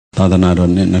သာသနာ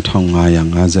တော်နှစ်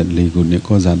2554ခုနှစ်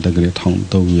ကောဇာတက္ကရာ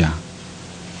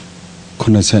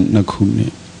1382ခုနှ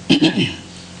စ်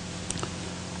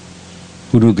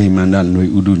ဥဒုဂိမန္တຫນွေ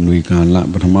ဥဒုຫນွေကာလ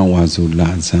ပထမဝါဆိုလ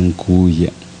ဇန်9ရ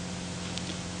က်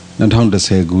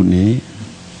2010ခုနှစ်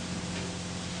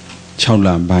6လ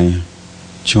ပိုင်း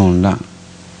ဇွန်လ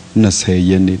20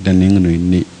ရက်နေ့တနင်္ဂနွေ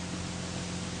နေ့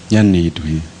ညနေတွ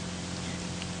င်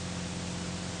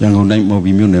ရန်ကုန်တိုင်းမော်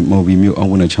ဘီမြို့နယ်မော်ဘီမြို့အော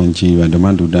င်ဝနချောင်းကြီးပါဓမ္မ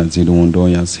ဒုတဇေတဝန်တော်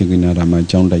ရစေကိနာဓမ္မ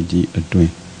ကျောင်းတိုက်ကြီးအတွင်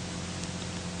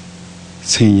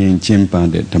ဆင်ရင်ကျင်းပ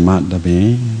တဲ့ဓမ္မတပင်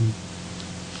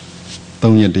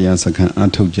3ရက်တရားစခန်းအ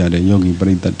ထုတ်ကြတဲ့ယောဂီပ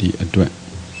ရိသတ်တွေအတွက်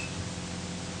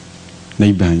နိ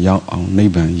ဗ္ဗာန်ရောက်အောင်နိ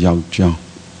ဗ္ဗာန်ရောက်ကြောင်း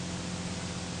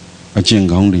အကျင့်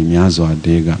ကောင်းတွေများစွာတ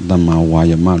ည်းကတမ္မာဝါ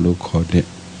ယမလို့ခေါ်တဲ့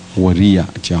ဝရိယ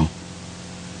အကြောင်း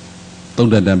သု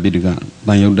ဒ္ဓတပိဋကတ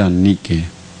န်ယုတ်တနိကေ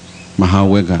မဟာ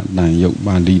ဝက်ကတန်ယုတ်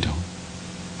ပါဠိတော်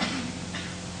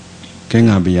ကဲ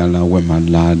ငါပိယလာဝက်မှာ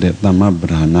လာတဲ့သမ္မပ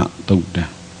ဓာနသုတ်တံ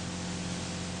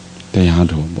တရား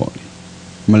တော်ပေါ့လေ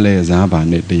မလဲစားပါ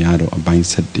နဲ့တရားတော်အပိုင်း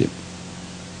7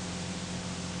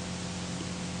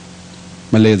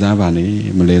မလဲစားပါ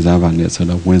နဲ့ဆို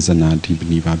တော့ဝိဇ္ဇနာဓိပ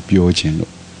တိပါပြောခြင်း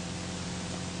လို့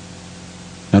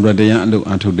နောက်တော့တရားအလုပ်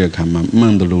အထုတ်တဲ့အခါမှာမှ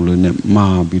န်တယ်လို့နဲ့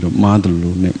မှားပြီးတော့မှားတယ်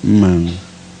လို့နဲ့မှန်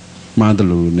တယ်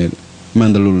လို့နဲ့မှ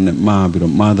န်တယ်လို့နဲ့မှားပြီး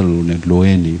တော့မှားတယ်လို့နဲ့လွဲ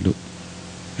နေလို့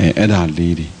အဲ့ဒါ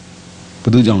လေးတွေဘ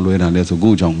ယ်သူကြောင့်လွဲတာလဲဆို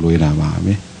ကိုယ့်ကြောင့်လွဲတာပါ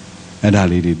ပဲအဲ့ဒါ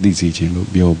လေးတွေသိစေခြင်းလို့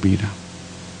ပြောပေးတာ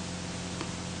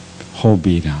ဟော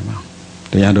ပေးတာပါ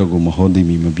တရားတော်ကိုမဟောသိ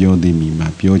မီမပြောသိမီမှာ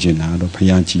ပြောချင်တာတော့ဘု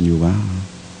ရားကြည်ညိုပါ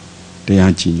တ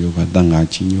ရားကြည်ညိုပါတန်ခါ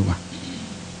ကြည်ညိုပါ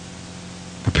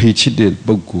အဖေချစ်တဲ့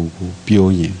ပုဂ္ဂိုလ်ကိုပြော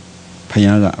ရင်ဘု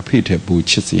ရားကအဖေထက်ပို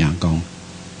ချစ်စရာကောင်း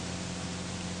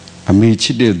အမေချ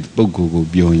စ်တဲ့ပုဂ္ဂိုလ်ကို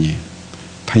ပြောရင်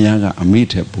ဘုရားကအမေ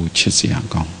ထက်ပိုချစ်စရာ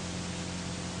ကောင်း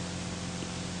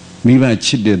မိဘချ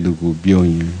စ်တဲ့သူကိုပြော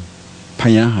ရင်ဘု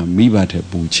ရားဟာမိဘထက်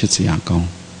ပိုချစ်စရာကောင်း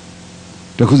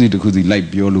တခုစီလိုက်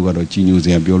ပြောလို့ကတော့ကြည်ညိုစ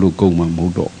ရာပြောလို့ကုန်မှာမဟု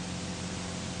တ်တော့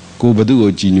ကိုဘသူ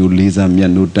ကိုကြည်ညိုလေးစားမြ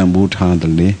တ်နိုးတန်ဖိုးထားတ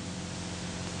ယ်လေ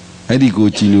အဲ့ဒီကို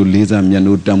ကြည်ညိုလေးစားမြတ်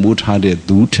နိုးတန်ဖိုးထားတဲ့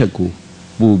သူထက်ကို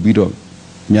ပို့ပြီးတော့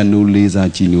မြတ်နိုးလေးစား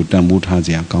ကြည်ညိုတန်ဖိုးထားစ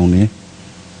ရာကောင်းတယ်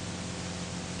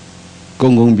ကုံ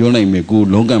ပြောလိုက်မယ်ကို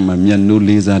လောကမှာမြတ်နိုး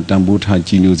လေးစားတန်ဖိုးထား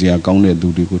ကြည်ညိုစရာကောင်းတဲ့သူ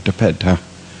တွေကိုတစ်ဖက်ထား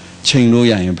ချိန်လို့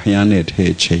ရရင်ဖယားနဲ့ထဲ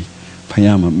ချိန်ဖ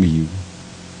ယားမမီဘူး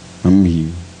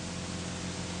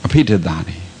အဖေထက်သားတ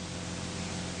ယ်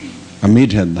အမေ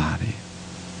ထက်သားတယ်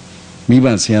မိဘ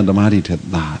ဆရာသမားတွေထက်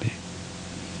သားတယ်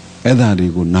အဲ့ဒါတွေ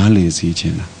ကိုနားလေစီခြ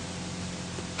င်းလား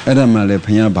အဲ့ဒါမှလည်းဖ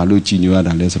ယားဘာလို့ကြည်ညိုရ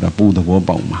တာလဲဆိုတာပူသဘော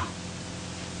ပေါက်မှာ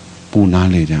ပူနား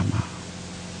လေကြမှာ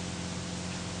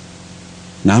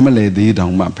နားမလဲသေးတော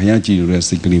င်မှဖယားကြည်ညိုတဲ့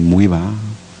စိတ်ကလေးမွေးပါ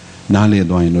နားလေ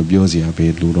သွားရင်တော့ပြောစရာပဲ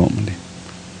လို့တော့မလဲ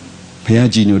ဘုရား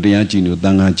ကြည်ညိုတရားကြည်ညိုတ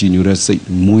န်ခါကြည်ညိုတဲ့စိတ်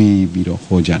မွေးပြီးတော့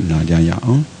ဟောကြနာကြရ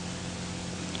အောင်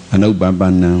အနုပ္ပပ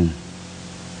နံ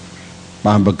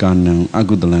ပါပကနံအ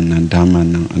ကုသလနံဓမ္မ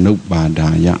နံအနုပ္ပါဒာ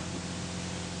ယ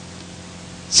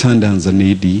သန္တံဇနေ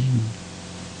တိ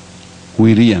ဝိ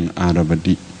ရိယံအာရပ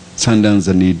တိသန္တံဇ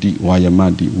နေတိဝါယမ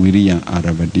တိဝိရိယံအာရ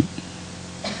ပတိ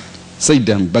စိတ်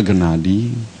တံပက္ခနာတိ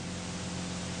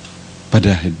ဗဒ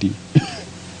ဟ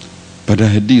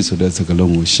တိဆိုတဲ့စကား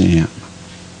လုံးကိုရှင်းရ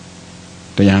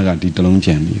တရားကဒီတလုံး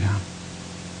ကြံနေတာ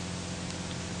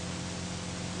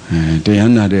တ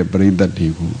ရားနာတဲ့ပရိသတ်တွေ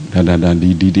ကိုဒါဒီ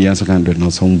တရားစကားတွေနော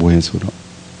က်ဆုံးပွဲဆိုတော့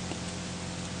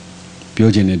ပြော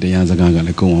ခြင်းတဲ့တရားစကားကလ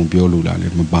ည်းကုံအောင်ပြောလို့လာလ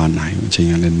ည်းမပါနိုင်ဘူးအချိန်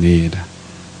ကလည်းနေတာ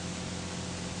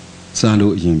စား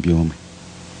လို့အရင်ပြောမယ်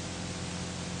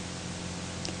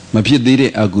မဖြစ်သေး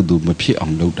တဲ့အကုသိုလ်မဖြစ်အော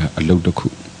င်လုပ်တာအလုပ်တစ်ခု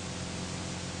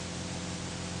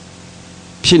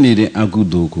ဖြစ်နေတဲ့အကု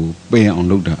သိုလ်ကိုပယ်အောင်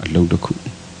လုပ်တာအလုပ်တစ်ခု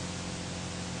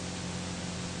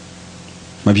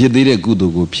မဖြစ်သေးတဲ့ကုသို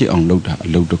လ်ကိုဖြစ်အောင်လုပ်တာအ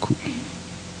လုပ်တစ်ခု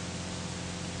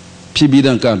ဖြစ်ပြီး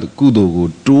တဲ့ကုသိုလ်ကို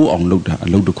တိုးအောင်လုပ်တာအ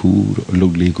လုပ်တစ်ခုတော့အလု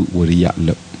ပ်၄ခုဝရိယအ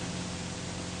လုပ်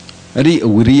အဲ့ဒီ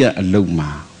ဝရိယအလုပ်မှာ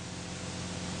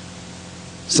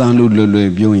စံလို့လွ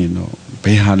ယ်ပြောရင်တော့ဘ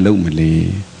ယ်ဟာလုပ်မလဲ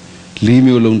၄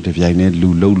မျိုးလုံးတစ်ပြိုင်တည်းလူ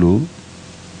လုပ်လို့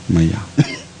မရ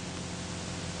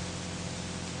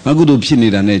အကုသိုလ်ဖြစ်နေ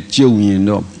တာနဲ့ကြုံရင်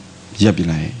တော့ရပ်ပြ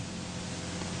လိုက်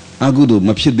အကုသိုလ်မ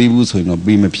ဖြစ်သေးဘူးဆိုရင်တော့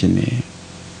ပြီးမဖြစ်နဲ့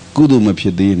ကုသိုလ်မဖြ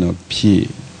စ်သေးရင်တော့ဖြစ်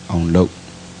အောင်လုပ်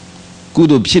ကု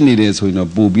သိုလ်ဖြစ်နေတယ်ဆိုရင်တော့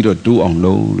ပို့ပြီးတော့တိုးအောင်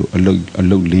လုပ်လို့အ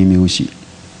လုပ်၄မျိုးရှိ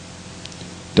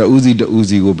တဦးစီ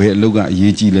ကိုဘယ်အလုပ်ကအ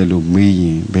ရေးကြီးလဲလို့မေးရ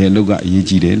င်ဘယ်အလုပ်ကအရေး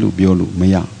ကြီးတယ်လို့ပြောလို့မ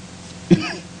ရ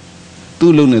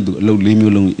သူ့အလုပ်နဲ့သူအလုပ်၄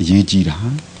မျိုးလုံးအရေးကြီးတာ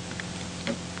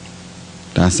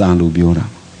ဒါစံလို့ပြောတာ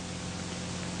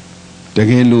တ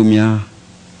ကယ်လို့များ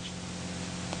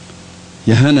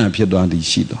ယဟန္တာဖြစ်သွားသည်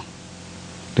ရှိတော့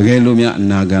The Galumia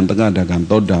Nagan, the Gadagan,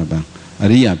 Dodaban,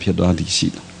 Aria Piedadi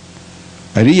Sheet.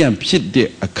 Aria Pied de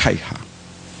a Kaiha.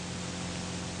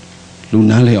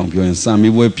 Lunale on Pio and Sami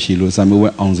were Pilo, Sami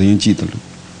were on the Inchitalu.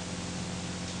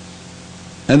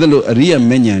 And the Aria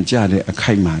Menyan Jade a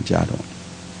Kaima Jado.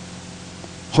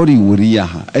 Hori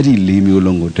Wuriaha, Eddie Limio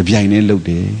Longo, the Piane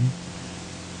Lode.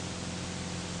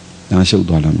 Now show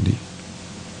Dolamdi.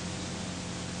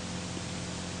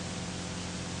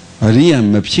 Aria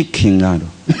Mapik King Lado.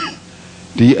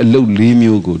 The low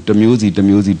Limio go, the music,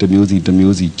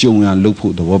 Jonah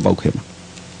Lopo, the Wabakema.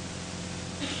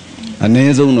 A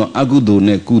nezo no agudo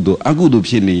ne kudo, agudo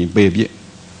pini, baby,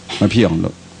 my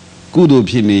piano. Kudo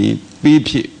pini,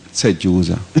 baby, said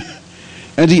Jusa.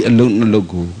 Eddie alone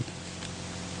logo.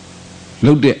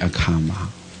 Look there a karma.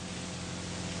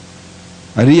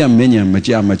 Aria menya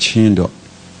maja machindo.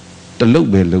 The look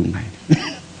be low night.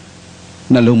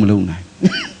 Nalom low night.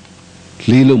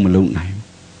 Lilo malone night.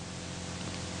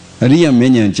 Aria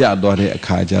menya jadore a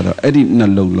kajaro, Eddie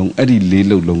nalo long, Eddie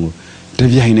lilo longo. The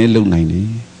Viane low night.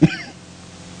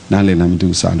 Nale nam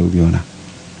do Salubiona.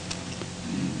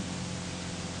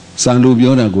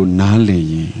 Salubiona go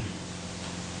nale.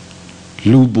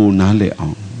 Lubo nale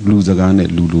on. Luzagane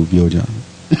Lulu Bioja.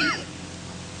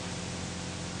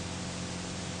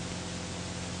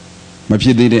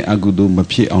 Mapide Agudo,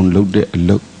 Mapie on loaded a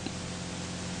look.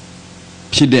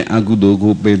 Pide Agudo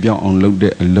go baby on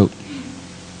loaded a look.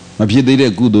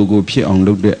 Mapide Gudo go pie on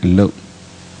loaded a look.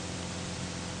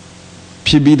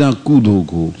 Pibida Gudo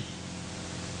go.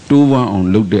 Tova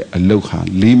on loaded a loka,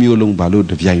 Limio long balo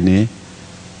de Viane,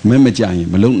 Memajay,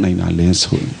 Malone Nina lens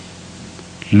home.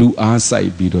 Lu are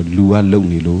side be the Lua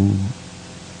lonely low.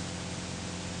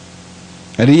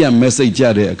 Aria message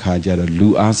jade a kajada,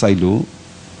 Lu are side low.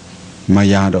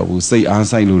 Mayado will say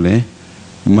ansai lule.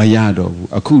 Mayado,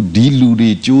 a coup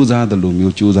diludi, Josa the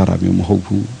Lumio, Josa Ramium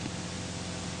Hopu.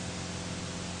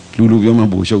 Luluvioma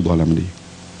Busho Dolamdi.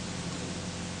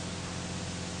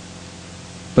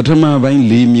 Patama Vine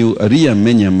Limio, Aria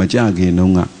Menya Majagi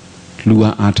Nonga,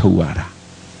 Lua Atowara.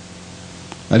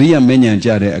 Aria Menya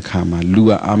Jade Akama,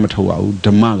 Lua Amatoa,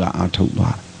 Damaga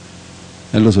Atowa.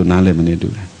 And also Nalemane do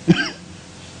that.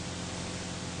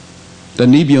 The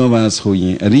Nibio was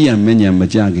hoying, Aria Menya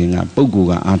Majaginga,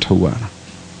 Boguga Atowara.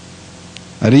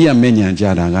 Aria Menya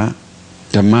Jadaga,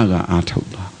 Damaga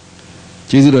Atowa.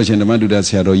 Jesus and the Maduda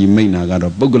said, you may not got a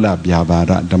Bogula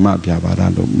Biabara, Dama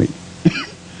Biabara don't make.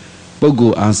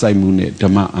 Bogo Asai Mune,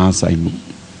 Dama Asai Mu.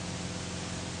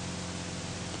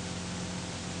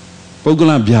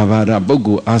 Bogula Biavara,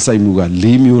 Bogo Asai Muga,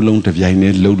 Limio long to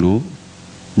Viane Lolo,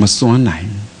 Maswanai,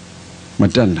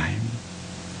 Matanai.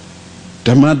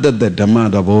 Damada the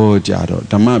Damada Bo Jaro,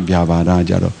 Dama Biavara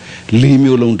Jaro,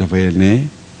 Limio long to Viane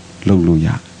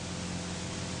Loluya.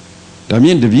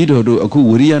 Damien the video do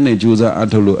Akuriane Josa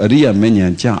Atolo, Aria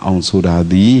Menya Ja on Soda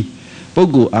di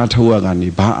Bogo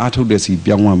Atawagani, Ba Ato Desi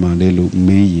Bianwa Mandelo,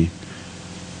 May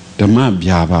Dama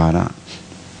Biavara.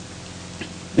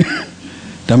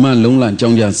 Dama Longland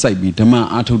Jonga Saibi, Dama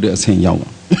Ato de Saint Yawa.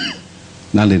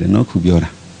 Nale no Kubiora.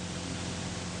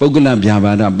 Bogula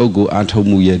Biavara, Bogo Ato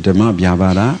Muye, Dama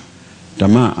Biavara,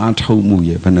 Dama Ato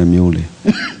Muye, Panamule.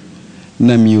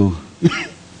 Namu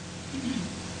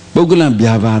Bogula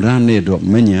Biavara Nedo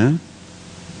Menya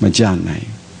Majanai,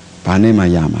 Panema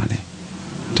Yamale,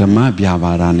 Dama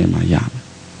Biavara Nema Yam.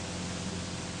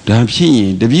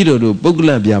 Dampi, the video do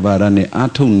Bogula Biavara ne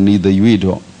Ato ni the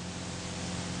Yuido.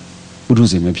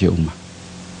 Uruze me pioma.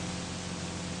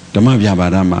 Dama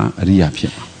Biavara ma Ria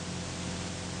Piema.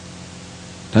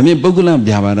 Dami Bogula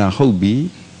Biavara Hobi,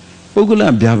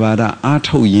 Bogula Biavara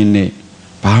Ato Yene,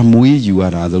 Bamui you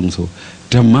are also,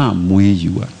 Dama Mui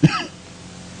you are.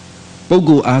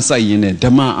 Bogo Asa Yene,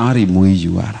 Dama Ari Mui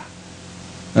you are.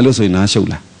 Also in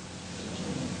Ashola.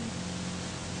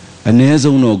 A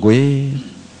nezo no gue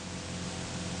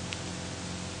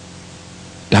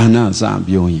Dana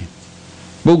Zambioy.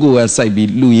 Bogo asai be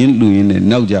Luin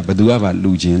and Nauja Baduava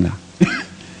Lujina.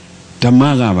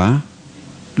 Tamagava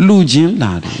Lujin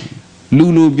Ladi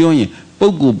Lulu Bioy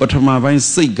Bogo Batamavine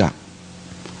Siga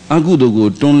Agudogo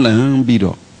don't learn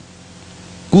bido.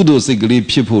 Gudo Sigri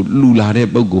people Lulare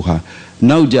Bogoha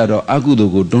Naujado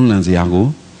Agudogo don't learn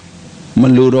Ziago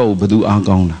Maluro Badu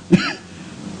Agona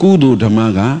Gudo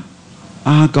Tamaga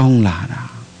Agong Lara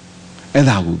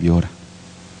Edagu Biora.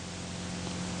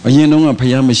 A yenonga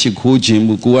Payama Shiko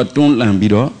Jim, go don't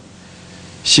lambido,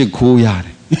 Shiko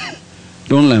Yare.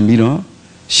 Don't lambido,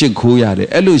 Shiko Yare.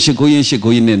 Elu Shikoyin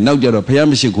Shikoyin, now you're a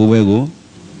Payama Shiko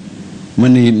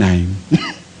Money nine.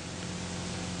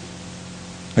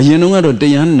 A yenonga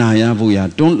Dayan Naya Voya,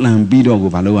 don't lambido go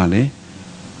Valuale.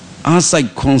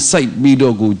 Aside concite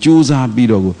bidogo, Josa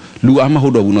bidogo, Luam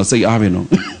Hodo no say Ave no.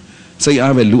 Say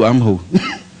Ave Luam Ho.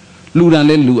 Ludan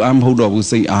let Luam Hodo will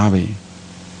say Ave.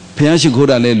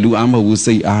 Piashikoda let Luam will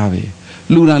say Ave.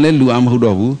 Ludan let Luam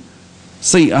Hodo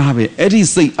say Ave. Eddie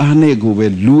say Anego,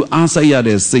 Lu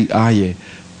Asaya say Aye.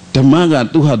 Tamaga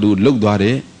Tuhadu look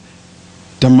dare.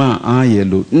 Tama Aye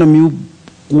look, Namu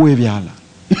Gueviala.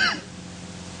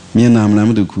 Mianam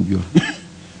Namadu Kubio.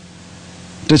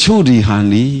 The Chudi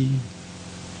Hanley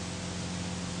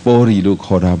Bori look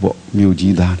horrible,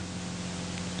 Mujidan.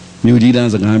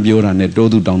 Mujidan's a gambio and a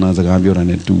dodu down as a gambio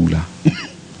and a dula.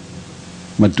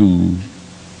 Matu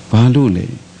Valule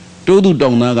Dodu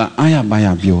Donaga Aya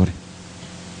Baya Biore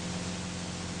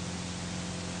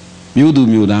Mudu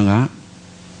Mudanga,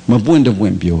 my point of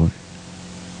when Biore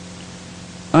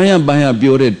Aya Baya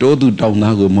Biore, Dodu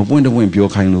Donago, my point of when Bio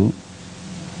Kaino.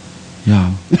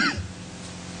 Yeah.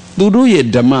 Dudu ye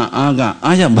Dama Aga,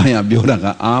 Aya Baya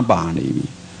Biodaga, Abani.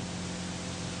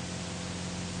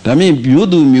 Dami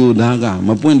Budu Mudaga,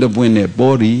 my point of when a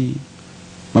body,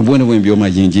 my point of when Bio my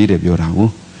Jinji de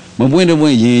Biorago, my point of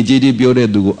when Jinji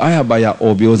Biore do, Aya Baya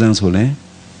or Biozan Sole,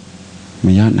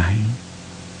 Miyanai.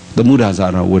 The Mudas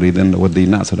are worried than what they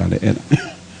not so that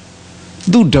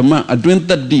do Dama, a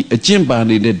 20 a chimpa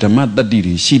de Dama that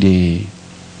did she de.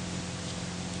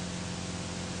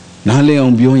 Nale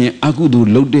on Bioye,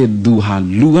 Akudu loaded do ha,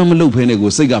 Lugam Lopene go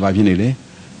Sega Bapinele,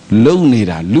 Low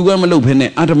Nida, Lugam Lopene,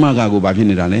 Atamaga go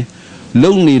Bapinale,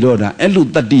 Low Nidoda,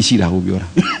 Elu that dishida Hubiora.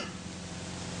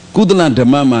 Kudula de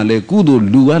Mama le Kudu,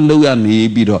 Lua Loa ni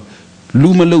Bido,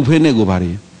 Luma Lopene go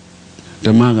Bari,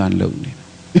 Damaga and Low Nida.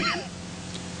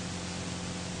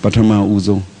 Patama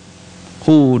Uzo,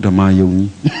 Ho Damayoni,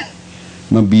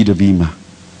 Mabi the Bima.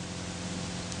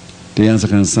 The answer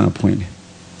can sound point.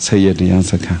 Say it, the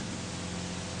answer can.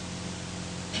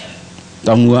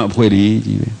 Don't go up where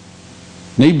he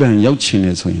Neighbor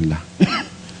Yauchiness in la.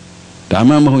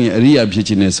 Dama Mahoya Ria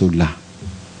Pichiness of la.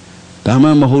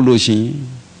 Dama Maholoshi,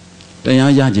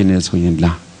 Dayajiness in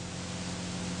la.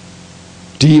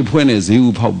 Deep when is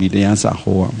you probably the answer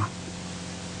Hoama.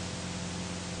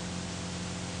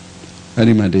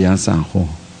 Anima the answer ho.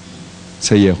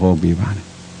 Say a ho be one.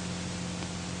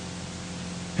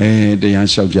 Eh, the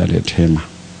answer Jadet Hema.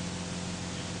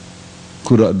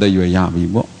 Could the you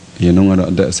yabi bo? You know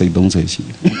what say don't say she.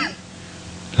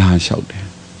 La shout there.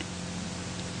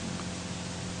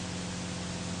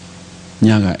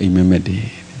 Nyaga imemede.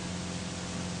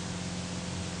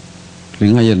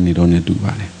 Ringa ni don't do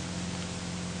vale.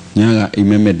 Nyaga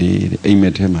imemede,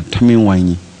 imetema, tamin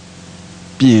wine.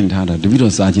 Being tada, the video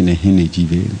sergeant a hindi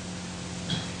give.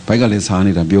 Pagale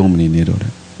sani da biomini nedo.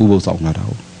 Ubo song at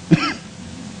all.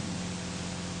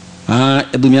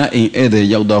 Dumia in either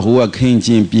Yauda who are king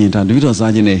Jim Pint and Vito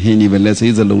Sergeant a henny, but let's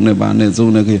say the Luna Ban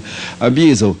zone a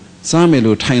bizo,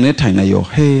 Samelo tiny yo,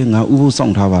 hey, now Uvo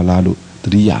song Tava Ladu,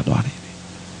 3 yard.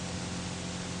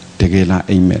 Tegela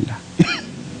Amela.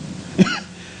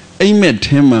 Amet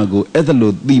Temago,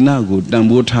 Ethelo, Dinago,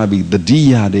 Dambo Tabi, the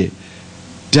Diade,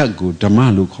 Dago,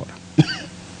 Damalu Kora.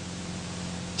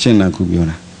 Chena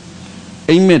Kubiona.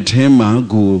 Amet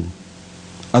Temago,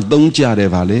 a don't jade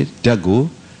valley, Dago.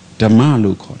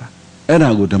 Damalu Kora.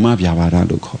 Erago Dama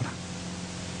Yavara Kora.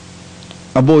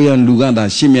 A boy and Luganda,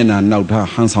 Shimena, Nauta,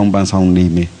 Hansong Bansong,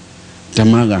 Nime.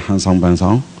 Damaga Hansong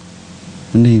Bansong.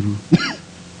 Nebu.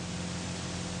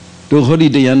 Do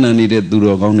holiday and needed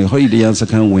Durogong, holiday and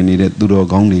second when needed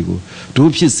Durogong Ligo.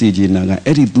 2 pieces Naga,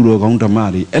 Eddie Durogong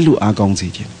Damari, Elu Agong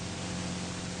Sijin.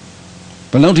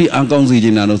 Palauti Agong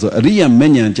Sijin and also Ria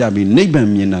Menyan Jabi, Neighbor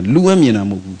Mina, Luamina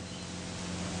Mugu.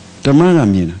 Damaga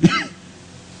Mina.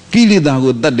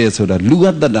 Kilidago that day so that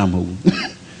Lugat the Damo.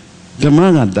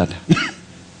 Damaga that.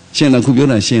 Shena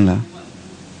Kubiona Shena.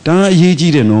 Ta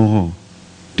Yiji de no.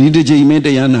 Did the J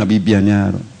Medayana be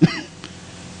Bianaro?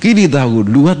 Kilidago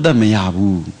Lugat the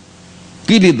Mayabu.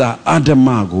 Kilida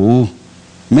Adamago.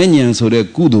 Menyan so de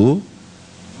Kudo.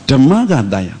 Damaga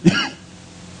Daya.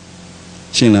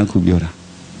 Shena Kubiora.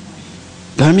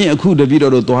 Dami a coup de video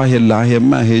to a head la head,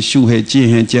 my head, shoe head, chin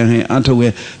head, jan head,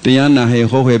 antowe, Diana head,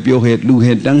 ho head, bio head, lu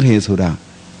head, dung head, soda.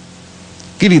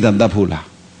 Kilida Dapula.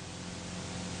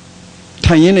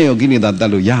 Tayene or Gilida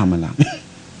Dalu Yamala.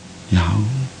 Yao.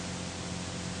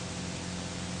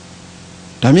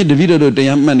 Dami the video to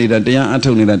Dayan Mani that Dayan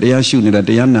Antoni that Dayan Shuni that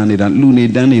Dayan Nani that Luni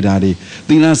Dani Daddy,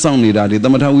 Dina Sound Daddy, the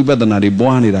Mata we better not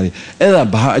Boani Daddy. Ella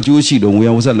Baha Jushi, we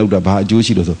always allowed about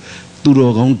Jushi.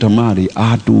 Turogong Tamari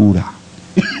Atura.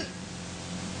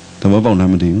 The Mabon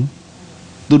Hamading.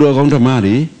 Durogong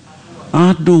Tamari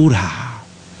Adura.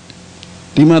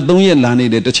 ဒီမှာ3ရက်လာနေ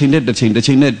တဲ့တစ်ချိန်နဲ့တစ်ချိန်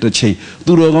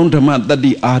သူတော်ကောင်းဓမ္မတတ္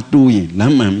တိအားတိုးရင်လ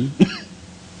မ်းမှန်ပြီ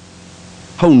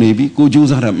ဟုတ်နေပြီကိုကြိုး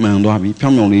စားတာမှန်သွားပြီဖြော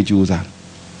င်းဖြောင်းလေးကြိုးစား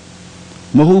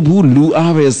မဟုတ်ဘူးလူ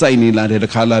အားပဲစိုက်နေလာတယ်တ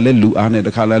ခါလာလဲလူအားနဲ့တ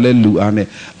ခါလာလဲလူအားနဲ့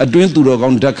အတွင်းသူတော်ကော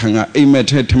င်းဓာတ်ခံကအိမ်မက်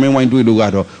ထဲထမင်းဝိုင်းတွေ့လို့က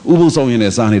တော့ဥပုသ်ဆောင်ရင်လ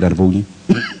ည်းစားနေတာတပုံကြီး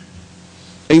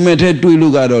အိမ်မက်ထဲတွေ့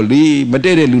လို့ကတော့လေမတ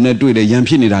ည့်တဲ့လူနဲ့တွေ့တယ်ရံ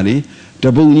ဖြစ်နေတာလေတ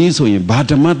ပုံကြီးဆိုရင်ဘာ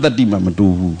ဓမ္မတတ္တိမှမတူ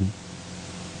ဘူး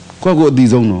ကိုယ့်ကိုအသိ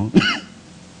ဆုံးတော့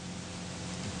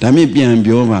ဒါမြင့်ပြန်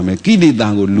ပြောပါမယ်ကိလေသာ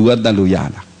ကိုလူကတတ်လို့ရ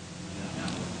လား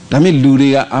ဒါမြင့်လူတွေ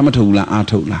ကအာမထုတ်လားအာ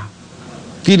ထုတ်လား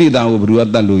ကိလေသာကိုဘယ်သူက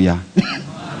တတ်လို့ရ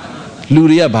လူ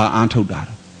တွေကဘာအာထုတ်တာ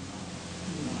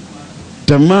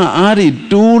ဓမ္မအားတွေ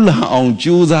တိုးလာအောင်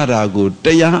ကြိုးစားတာကိုတ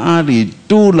ရားအားတွေ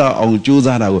တိုးလာအောင်ကြိုး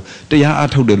စားတာကိုတရားအား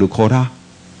ထုတ်တယ်လို့ခေါ်တာ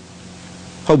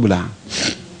ဟုတ်ပလား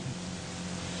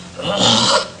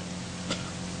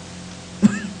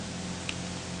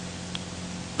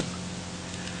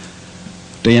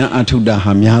တရားအားထုတ်တာ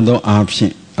ဟာများသောအားဖြ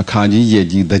င့်အခါကြီးရဲ့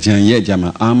ကြီးတကြံရဲ့ကြမှာ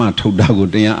အာမထုတ်တာကို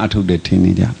တရားအားထုတ်တယ်ထင်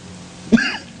နေကြ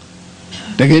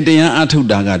တကယ်တရားအားထုတ်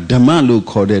တာကဓမ္မလို့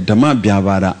ခေါ်တဲ့ဓမ္မပြ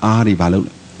ပါဒအားတွေဘာလို့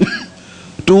လဲ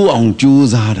တိုးအောင်ကြိုး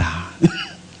စားတာ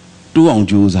တိုးအောင်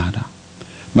ကြိုးစားတာ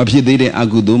မဖြစ်သေးတဲ့အ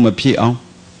ကုသိုလ်မဖြစ်အောင်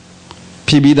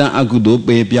ဖြစ်ပြီးသားအကုသိုလ်ပ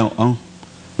ယ်ပြောင်းအောင်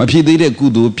မဖြစ်သေးတဲ့ကု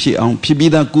သိုလ်ဖြစ်အောင်ဖြစ်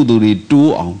ပြီးသားကုသိုလ်တွေ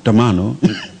တိုးအောင်ဓမ္မနော်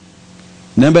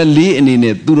နံပါတ်4အနေ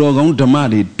နဲ့သူတော်ကောင်းဓမ္မ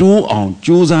တွေတိုးအောင်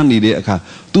ကြိုးစားနေတဲ့အခါ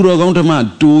သူတော်ကောင်းဓမ္မ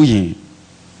တိုးရင်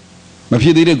မဖြ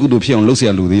စ်သေးတဲ့ကုသိုလ်ဖြစ်အောင်လုပ်เสี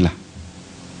ยလို့သေးလား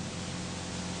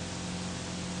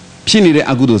ဖြစ်နေတဲ့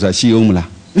အကုသိုလ်ဆိုတာရှိအောင်မလား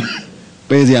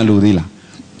ပယ်เสียလို့သေးလား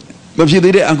မဖြစ်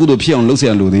သေးတဲ့အကုသိုလ်ဖြစ်အောင်လုပ်เสี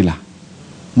ยလို့သေးလား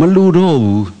မလို့တော့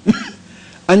ဘူး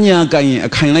အညာကရင်အ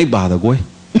ခိုင်လိုက်ပါတော့ကွယ်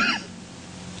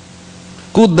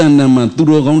ကိုယ်တန်တန်မှာသူ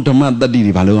တော်ကောင်းဓမ္မတတ္တိ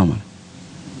တွေဘာလုပ်ရမှာ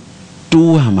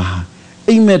တိုးရမှာ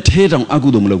အိမ်မက်ထဲတောင်အကု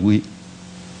သိုလ်မလုပ်ဘူး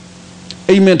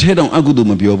အိမ်မက်ထဲတောင်အကုသိုလ်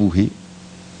မပြောဘူးဟိ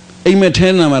အိမ်မက်ထဲ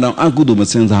နာမှာတောင်အကုသိုလ်မ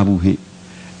စင်စားဘူးဟိ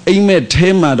အိမ်မက်ထဲ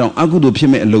မှာတောင်အကုသိုလ်ဖြစ်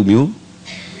မဲ့အလုပ်မျိုး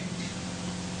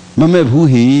မမဲ့ဘူး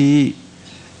ဟိ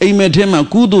အိမ်မက်ထဲမှာ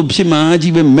ကုသိုလ်ဖြစ်မှ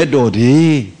ကြီးပဲမက်တော်တ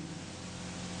ယ်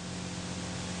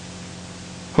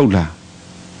ဟုတ်လား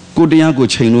ကိုတရားကို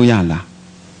ချိန်လို့ရလား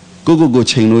ကို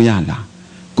ချိန်လို့ရလား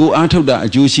ကိုအားထုတ်တာအ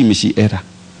ကျိုးရှိမရှိအဲ့ဒါ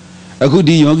အခု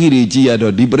ဒီယောဂီတွေကြည်ရ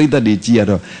တော့ဒီပရိသတ်တွေကြည်ရ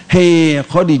တော့ဟေး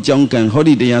ဟောဒီကြောင်းကံဟော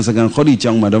ဒီတရားစကံဟောဒီ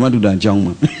ကြောင်းမှာဓမ္မတုဒ္ဒကြောင်း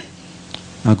မှာ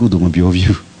အကုသိုလ်မပြော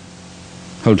ဘူး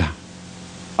ဟုတ်လား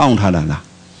အောင့်ထားတာလား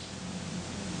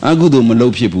အကုသိုလ်မလု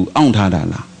ပ်ဖြစ်ဘူးအောင့်ထားတာ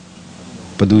လား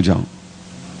ဘယ်သူကြောင့်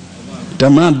ဓ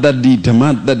မ္မတတ္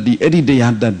တိအဲ့ဒီတ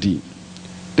ရားတတ္တိ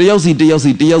တယောက်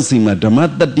စီမှာဓမ္မ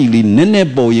တတ္တိလေးနည်းနည်း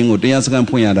ပေါ်ရင်ကိုတရားစကံ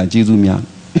ဖွင့်ရတာကျေးဇူးများ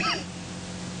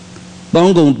တော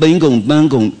င်းကုန်သိန်းကုန်တန်း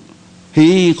ကုန်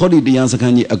ဟေးခေါ်ဒီတရားစခ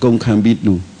န်းကြီးအကုန်ခံပြီး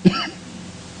လူ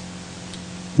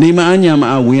နေမအညာမ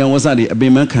အဝေယဝဆတွေအပ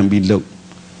င်မခံပြီးလို့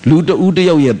လူတဦးတ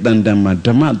ယောက်ရဲ့တန်တန်မှာဓ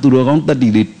မ္မသူတော်ကောင်းတတ္တိ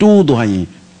လေးတိုးသွားရင်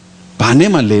ဘာနဲ့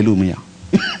မှလဲလို့မရ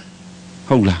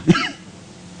ဟုတ်လား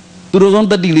သူတော်ကောင်း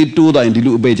တတ္တိလေးတိုးသွားရင်ဒီ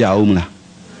လိုအပေကြအောင်မလား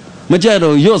မကြ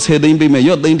တော့ရော့10သိန်းပေးမယ်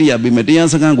ရော့သိန်း100ပေးမယ်တရား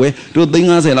စခန်းကွယ်တို့သိန်း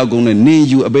50လောက်ကုန်နဲ့နေ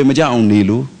ယူအပေမကြအောင်နေ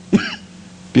လို့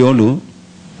ပြောလို့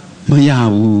မရ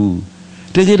ဘူး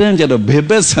တကယ်တမ်းကျတော့ဘယ်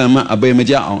ဘက်ဆံမှအပေမ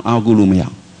ကြအောင်အာကုလို့မရ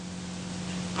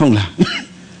ဟုတ်လား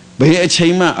ဘယ်အချိ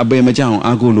န်မှအပေမကြအောင်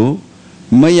အာကုလို့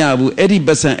မရဘူးအဲ့ဒီပ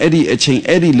တ်စံအဲ့ဒီအချိန်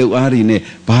အဲ့ဒီလှုပ်အားတွေနဲ့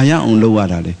ဘာရအောင်လှုပ်ရ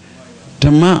တာလဲဓ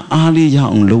မ္မအားလေးရ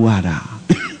အောင်လှုပ်ရတာ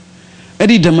အဲ့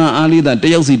ဒီဓမ္မအားလေးသာတ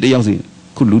ယောက်စီ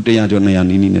ခုလူ100ကျော်200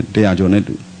နီးနီးနဲ့100ကျော်နဲ့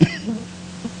တူ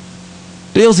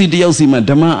တယောက်စီမှ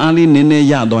ဓမ္မအားလေးနည်းနည်း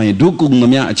ရသွားရင်တို့ကုံသ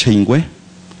မျှအချိန်ကွယ်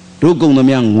တို့ကုံသ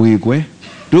မျှငွေကွယ်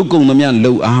တို့ကုံသမျှ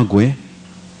လှုပ်အားကွယ်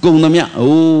ကုံသမျှ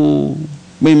အိုး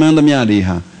မိမန်းသမျှတွေ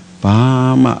ဟာဘာ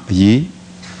မှအရေး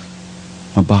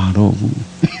မပါတော့ဘူး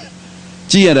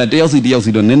ကြည့်ရတာတယောက်စီ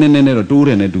တော့နည်းနည်းတော့တိုးတ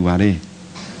ယ်နဲ့တူပါလေ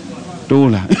တိုး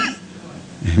လား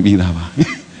ပြီးသားပါ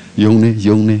ယုံ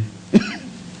နေ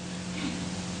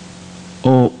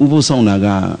အော်ဥပုသ်ဆောင်တာက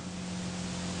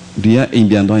ဒီကအိမ်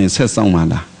ပြန်သွားရင်ဆက်ဆောင်မှာ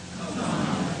လား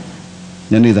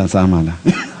ညနေသာစားမှာလား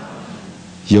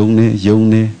ယုံ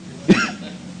နေ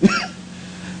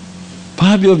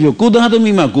ဘာပြောကိုသားသ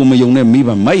မီးမှကိုမယုံနဲ့မိဘ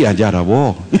မိုက်ရကြတာဗော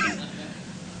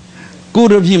ကို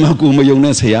တပြည့်မှကိုမယုံ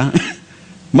နဲ့ဆရာ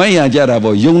မိုက်ရကြတာ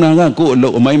ဗောယုံနာကကိုအလု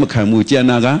ပ်အမိုက်မခံဘူးကြံ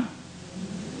နာက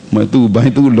မသူ့ဘို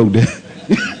င်းသူ့လုပ်တယ်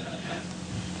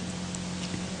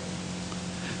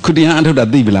ခုတရားအထုတ်တာ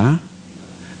သိပလား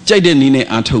ကြိုက်တဲ့နည်းနဲ့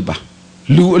အားထုတ်ပါ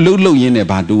လူအလုပ်လုပ်ရင်းနဲ့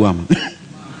ဘာတိုးရမှာ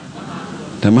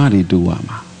ဓမ္မတွေတိုးရ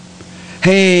မှာ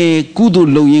ဟဲကုသို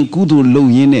လ်လုပ်ရ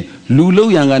င်းနဲ့လူလု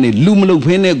ပ်ရန်ကနေလူမလုပ်ဖ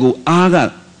င်းတဲ့ကိုအားက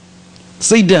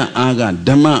စိတ်ဓာတ်အားကဓ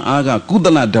မ္မအားကကုသ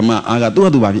လဓမ္မအားကသူ့ဟာ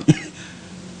သူပါပြီ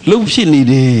လှုပ်ဖြစ်နေ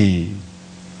တယ်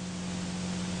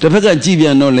The Paka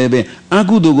Jibia no lebe,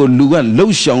 Akudo Luga,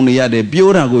 low shown the yade,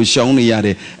 Biorago shown the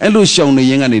yade, and low shown the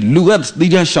young and Lugat,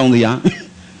 Dija shown the ya.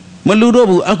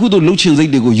 Maludo, Akudo Luchin they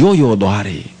go, yo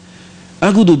dohari.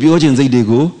 Akudo Biojin they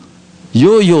go,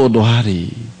 yo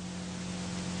dohari.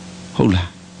 Hola.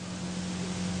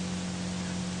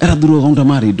 Era duro on the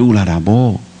mari do la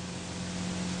bo.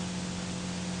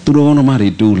 Duro on the mari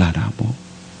do la bo.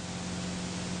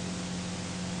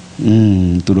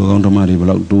 Duro on the mari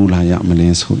block do la ya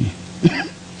melens hui.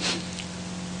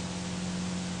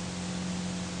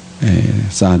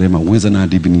 Sade ma wizana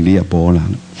deep in the ball.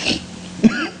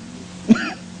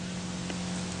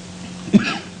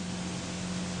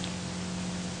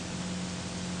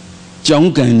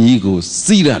 Junkan Yigo,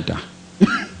 Sirata.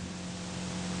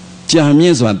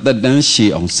 Jamians were that dance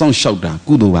she on some shoulder,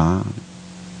 good over.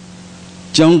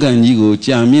 Junkan Yigo,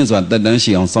 Jamians were that dance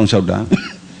she on some shoulder,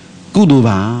 good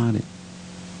over.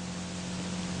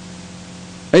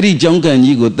 Eddie Junkan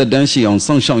Yigo, that dance she on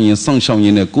sunshine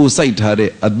in a go sight had a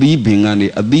beeping and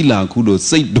a dila kudo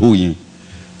say doing.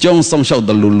 John some shout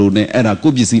the lulune and a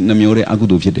could be seen Namure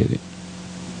Agudu Fidere.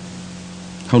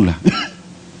 Hola.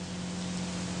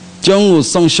 John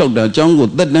was some shoulder, John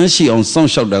would that dance she on some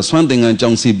shoulder, swanting and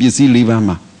John see busy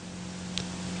Livama.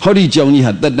 How did Johnny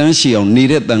had that dance she on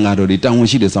needed than I already down when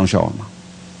she did some show?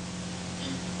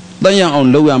 Then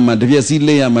on Loama, the Viesi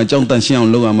Leama, John Tanshi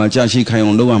on Loama, Jashi Kai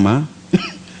on Loama.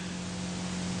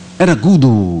 At a good.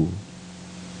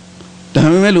 The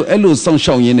Hamelo Elo some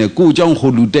show in a go John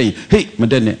Holu day, hey,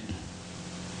 Madene.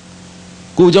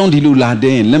 Go John Dilu La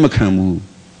Day, Lemakamu.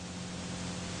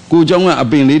 Go Jonga a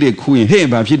being lady queen, hey,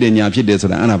 Bapidenia Pides or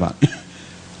Anaba.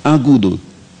 Agudo.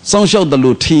 Some shout the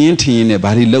low teen,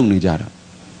 body lonely jara.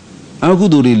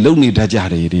 Agudo, the lonely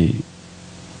dajari.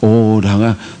 Oh,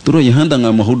 Danga, throw your hand on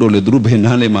a Mahodo, the Druben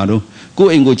Halemado. Go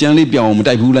and go gently beyond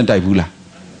Taibula and Taibula.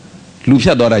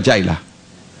 Lucia Dora Jaila.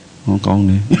 Oh,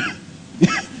 Conny.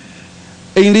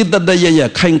 Ain't it that the Yaya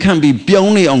can be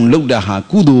beyond on Lodaha,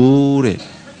 Kudo.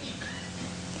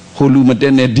 Holu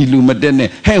matene, dilu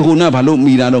matene, hey, who never look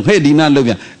me down, hey, Dina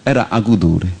Lovia, era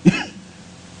Agudu.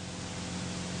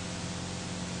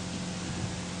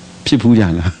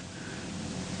 Pipujana.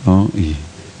 Oh,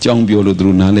 John Biolo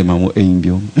drew Nalema,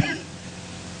 Aimbio.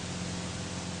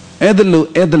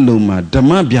 Edeluma,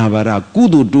 Dama Biavara,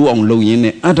 Kudu do on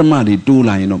Loyene, Adamadi do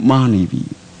line of money.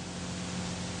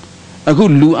 A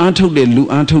good Lu Anto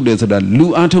de so that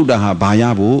Lu Anto da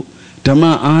Bayabo,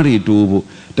 Dama Ari do.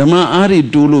 Dama Ari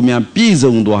Dulu Mia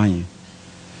Bizon Dwayne.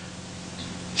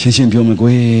 Shin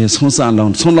Piomque, Sonsa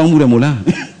long, so long with a mula.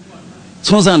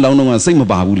 Sonsa long no same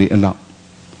babuli allow.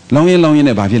 Long in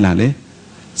a bavilale.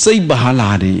 Say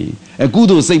Bahaladi, a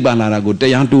good say Balara go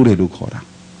Dayan to the Lucora.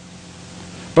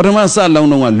 But a massa long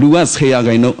no one, Luas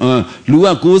Hayagano,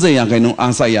 Lua goes a Yagano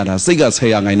Asayada, Segas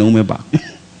Hayagano Meba.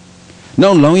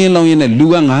 Now long in a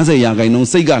Luan Asa Yagano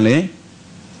Segale.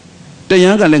 The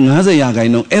young has a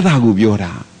yagano, Edagu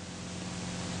Biora.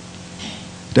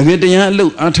 The Getayan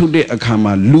look unto the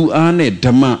Akama, Lu Ane,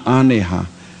 Dama Aneha,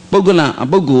 Bogola,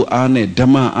 Abogo Ane,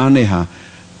 Dama Aneha,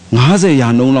 Naze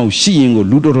Yano, Shing,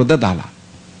 Ludo Dadala.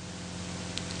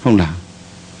 Hola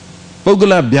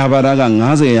Bogola Biavaraga,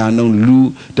 Naze Yano,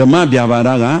 Lu, Dama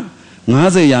Biavaraga,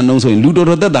 Naze Yano, so in Ludo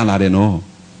Dadala, no.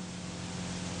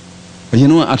 You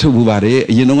know, Atubare,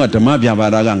 you know what Dama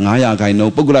Biavaraga, Naya Gaino,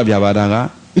 Bogola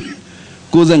Biavaraga.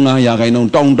 Goes and I know,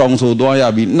 Dong so do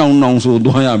I be, no so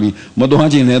do I be,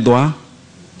 Madohajin le doa.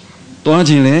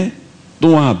 Doajin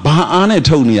doa, Ba Ane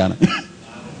Toniana.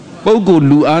 Bogo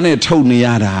Lu Ane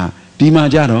Toniada,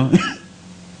 Dimajaro.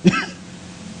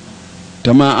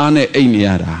 Tama Ane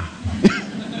Aniada.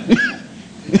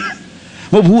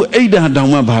 But who ate that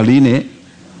Dama Baline?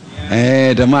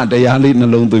 Eh, Tama, they are leading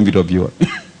alone to be of you.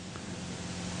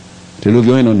 Tell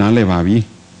you no Nale Babi.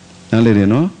 Nale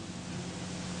no?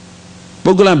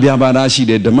 Pogula Biabara she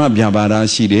did, Dama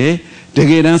Biabara she did, the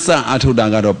Gedansa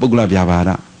Atodanga, Pogula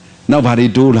Biabara. Nobody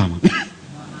do lama.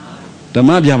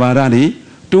 Dama Biabara,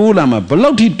 do lama,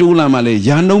 Beloti do lama,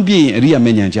 Yano be Ria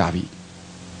Menian Javi.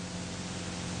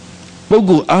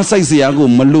 Pogu Asai Siago,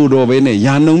 Maludo Vene,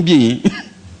 Yano be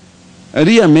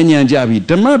Ria Menian Javi,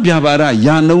 Dama Biabara,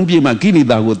 Yano be Makini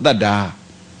da would that.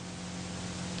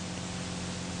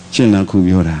 China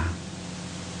Kubiora.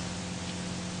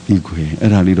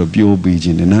 Era a little pure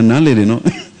beijing and none let it know.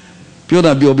 Pure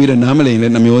that pure be the Namale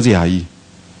and Namiosi.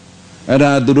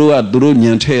 Era Duru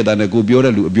Durunian Ted and a good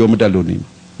biometaluni.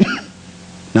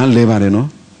 Not Levareno.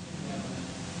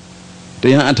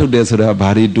 They are told there's a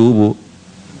body do.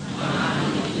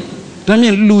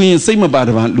 Tammy Louis, same about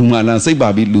Lumala, say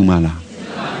Babi Lumala.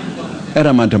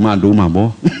 Era Matama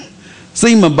Dumabo. စိ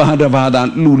တ်မပါတပါတာ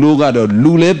လူလို့ကတော့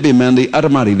လူလဲပင်ပန်းသေးအတ္တ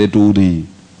မတွေလဲတိုးသေး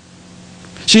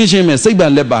ရှင်းရှင်းပဲစိတ်ပါ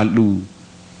လက်ပါလူ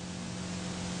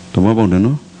ဓမ္မပေါင်းတယ်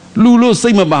နော်လူလို့စိ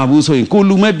တ်မပါဘူးဆိုရင်ကို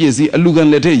လူမဲ့ပစ္စည်းအလူကန်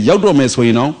လက်ထက်ရောက်တော့မယ်ဆိုရ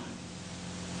င်တော့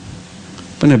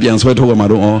ဘယ်နဲ့ပြန်ဆွဲထုတ်ရမှာ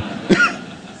တော့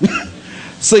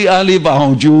စိတ်အားလေးပါအော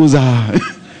င်ကြိုးစား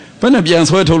ဘယ်နဲ့ပြန်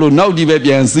ဆွဲထုတ်လို့နောက်ဒီပဲ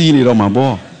ပြန်စီးနေတော့မှာ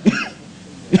ပေါ့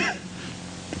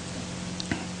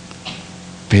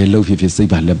ဘယ်လို့ဖြစ်စိတ်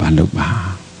ပါလက်ပါလုပ်ပါ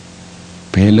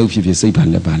ဘယ်လို့ဖြစ်စိတ်ပါ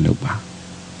လက်ပါလုပ်ပါ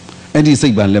အဲ့ဒီစိ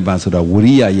တ်ပါလက်ပါဆိုတော့ဝ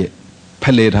ရိယရဲ့ဖ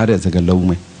လှယ်ထားတဲ့စကားလုံး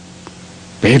ပဲ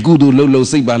ဘယ်ကုသိုလ်လုပ်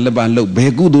စိတ်ပါလက်ပါလုပ်ဘ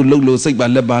ယ်ကုသိုလ်လုပ်လို့စိတ်ပါ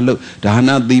လက်ပါလုပ်ဒါန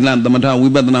သီလသမထဝိ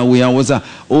ပဿနာဝေယဝဆ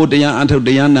အိုတရားအထုတ်တ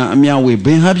ရားနာအမြဝေဘ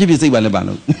ယ်ဟာဖြစ်စိတ်ပါလက်ပါ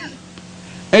လုပ်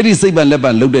အဲ့ဒီစိတ်ပါလက်ပါ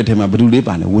လုပ်တဲ့ထဲမှာဘယ်သူလေး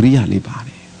ပါလဲဝရိယလေးပါတ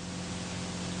ယ်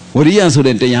ဝရိယဆို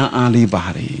တဲ့တရားအားလေးပါ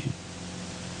တယ်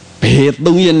ဘယ်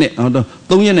3ရက်နဲ့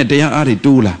3ရက်နဲ့တရားအားတွေ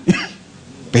တိုးလာ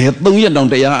ဘယ်3ရက်တောင်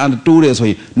တရားအားတိုးတယ်ဆို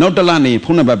ရင်နောက်တစ်လနေ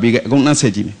ဖုန်းနံပါတ်ပေးခဲ့အကုန်နှက်ဆ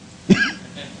က်ကြည့်မယ်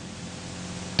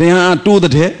တရားအားတိုး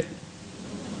တဲ့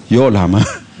ရော့လာမှာ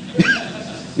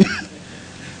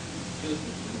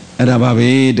အဲ့ဒါပါပဲ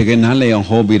တကယ်နားလည်အောင်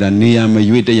ဟောပေးတာနေရမ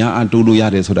ရွေးတရားအားတိုးလို့ရ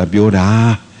တယ်ဆိုတာပြောတာ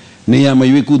နေရမ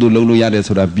ရွေးကုသိုလ်လုပ်လို့ရတယ်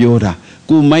ဆိုတာပြောတာ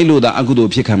ကိုမိုက်လို့သာအကုသို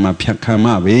လ်ဖြစ်ခံမှာဖြတ်ခံ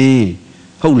မှာပဲ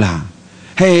ဟုတ်လား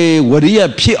ဟဲ့ဝရိယ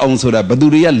ဖြစ်အောင်ဆိုတာဘသူ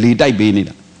တွေကလေတိုက်ပေးနေ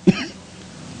တာ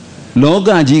လောက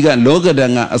ကြီးကလောကဒ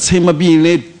ဏ်ကအစင်မပြေ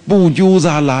လဲပူကြိုး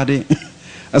စားလာတဲ့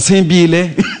အစင်ပြေလဲ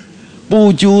ပူ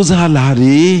ကြိုးစားလာတ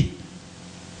ယ်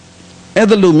အဲ့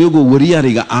ဒါလိုမျိုးကိုဝရိယ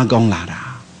တွေကအားကောင်းလာတာ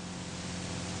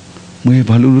မွေ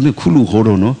ဘာလို့လဲခုလူဟော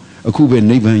တော့နော်အခုပဲ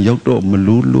နိဗ္ဗာန်ရောက်တော့မ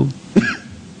လို့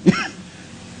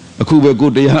အခုပဲကို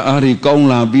တရားအားတွေကောင်း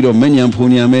လာပြီးတော့မဉ္ဇဉ်ဖု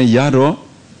န်ဉဏ်ပဲရတော့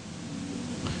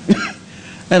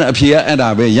အဲ့ဒါအဖြေကအဲ့ဒါ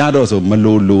ပဲရတော့ဆိုမ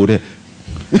လို့တဲ့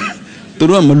သူ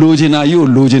တို့ကမလို့ချင်တာယူ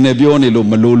လို့ချင်တယ်ပြောနေလို့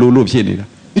မလို့ဖြစ်နေတာ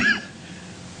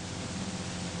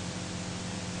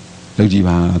လုပ်ကြည့်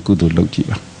ပါကုသိုလ်လုပ်ကြည့်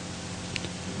ပါ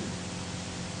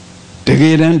တက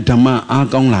ယ်တမ်းဓမ္မအား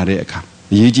ကောင်းလာတဲ့အခါ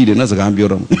အရေးကြီးတယ်နော်စကားပြော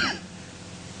တော့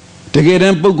တကယ်တ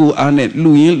မ်းပုဂ္ဂိုလ်အားနဲ့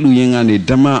လူရင်းကနေ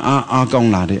ဓမ္မအားကော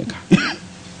င်းလာတဲ့အခါ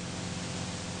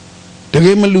တက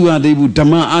ယ်မလူရသေးဘူးဓမ္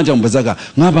မအားကြောင့်ပါဇက်က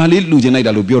ငါဘာလေးလူချင်လိုက်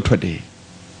တာလို့ပြောထွက်တယ်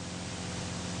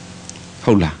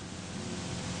ဟုတ်လား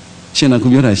ရှင်းလားခု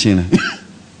ပြောတာရှင်းလား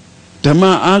ဓမ္မ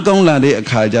အားကောင်းလာတဲ့အ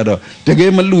ခါကျတော့တက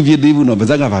ယ်မလူဖြစ်သေးဘူးနော်ပါ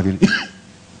ဇက်ကဘာဖြစ်လဲ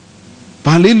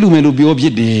ဘာလေးလူမယ်လို့ပြောဖြ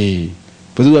စ်တယ်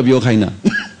ဘယ်သူကပြောခိုင်းတာ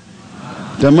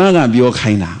ဓမ္မကပြော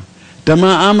ခိုင်းတာဓမ္မ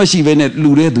အားမရှိဘဲနဲ့လူ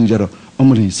တဲ့သူကြတော့အမ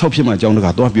လီဆောက်ဖြစ်မှအကြောင်းတကာ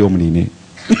သွားပြောမနေနဲ့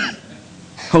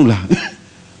ဟုတ်လား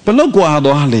ဘလောက်ကွာ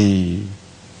သွားလေ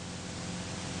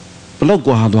ဘလောက်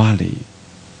ကွာသွားလေ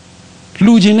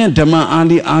လူချင်းနဲ့ဓမ္မအား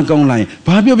လေးအားကောင်းလိုက်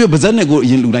ဘာပြောပြောပါဇက်နဲ့ကိုအ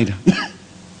ရင်လူလိုက်တာ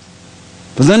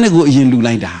ပါဇက်နဲ့ကိုအရင်လူ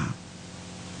လိုက်တာ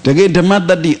တကယ်ဓမ္မတ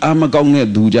တ္တိအားမကောင်းတဲ့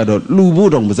သူကြတော့လူဖို့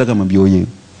တောင်ပါဇက်ကမပြောရင်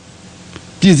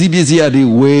ပစ္စည်းအတွေ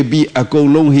ဝယ်ပြီးအကုန်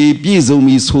လုံးဟေးပြည့်စုံ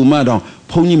ပြီးဆိုမှတော့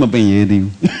ဘုန်းကြီးမပင်ရဲသေး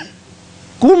ဘူး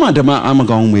ကိုမှဓမ္မအားမ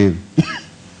ကောင်းပဲ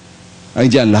အဲ့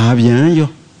ကြလာပြန်ရော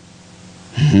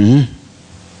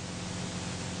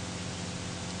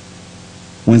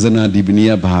ဝိဇ္ဇနာဒီပနိ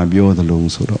ယဘာပြောသ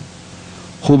လုံးဆိုတော့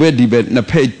ဟိုဘက်ဒီဘက်နှစ်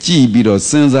ဖက်ကြည့်ပြီးတော့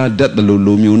စဉ်းစားတတ်တယ်လို့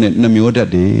လိုမျိုးနဲ့နှမျောတတ်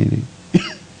တယ်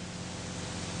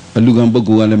အလူကံပုဂ္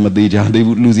ဂိုလ်ကလည်းမသေးကြသေး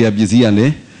ဘူးလူစရာပစ္စည်းကလ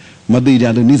ည်းမသေးကြ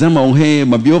သေးနေစမ်းမအောင်ဟဲ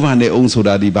မပြောပါနဲ့အောင်ဆို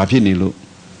တာဒီဘာဖြစ်နေလို့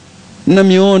နှ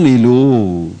မျောနေလို့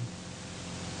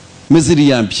မစ္စရိ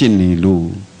ယဖြစ်နေလို့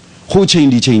ဟိုချိန်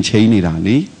ဒီချိန်ချိန်နေတာ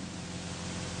လေ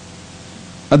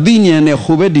အသိဉာဏ်နဲ့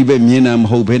ဟိုဘက်ဒီဘက်မြင်တာမ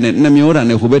ဟုတ်ဘဲနဲ့နှမျောတာ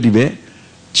နဲ့ဟိုဘက်ဒီဘက်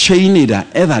ချိန်နေတာ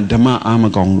အဲ့ဒါဓမ္မအားမ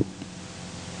ကောင်းလို့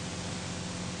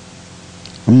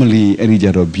အမလီအဲ့ဒီကြ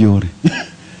တော့ပြောတယ်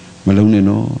မလုံးနဲ့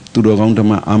နော်သူတော်ကောင်းဓမ္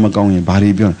မအားမကောင်းရင်ဘာ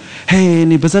တွေပြောဟဲ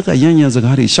နေပါဇက်ကရမ်းစ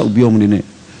ကားတွေရှောက်ပြောမနေနဲ့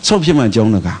ဆောက်ဖြစ်မှကြော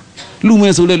င်းတကားလူမ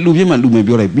ယ်ဆိုလဲလူဖြစ်မှလူမယ်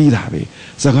ပြောလိုက်ပြီးတာပဲ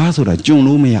စကားဆိုတာကြုံ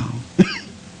လို့မရအောင်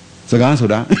စကားဆို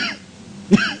တာ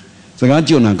စကား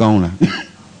ကြုံတာကောင်းလား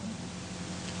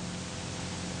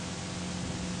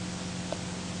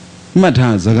မှတ်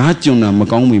ထားစကားကြုံတာမ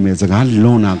ကောင်းမိမယ်စကား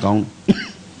လွန်တာကောင်း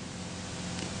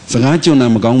စကားကြုံတာ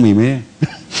မကောင်းမိမယ်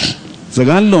စ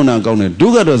ကားလွန်တာကောင်းတယ်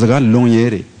တို့ကတော့စကားလွန်ရဲ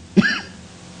တယ်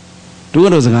တို့က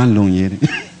တော့စကားလွန်ရဲတယ်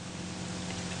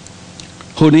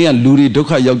ဟိုနေ့ကလူတွေဒုက္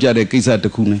ခရောက်ကြတဲ့ကိစ္စတ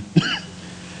စ်ခုနဲ့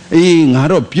အေးငါ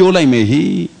တော့ပြောလိုက်မယ်ဟိ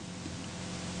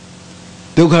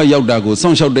ဒုက္ခရောက်တာကိုစော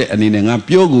င့်ရှောက်တဲ့အနေနဲ့ငါ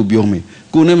ပြောကိုပြောမယ်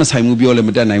ကိုနဲ့မဆိုင်ဘူးပြောလည်းမ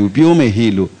တတ်နိုင်ဘူးပြောမယ်ဟိ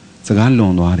လို့စကားလွ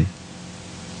န်သွားတယ်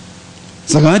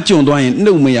စကားကြုံသွားရင်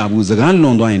နှုတ်မရဘူးစကားလွ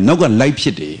န်သွားရင်နောက်ကလိုက်ဖြ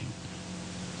စ်တယ်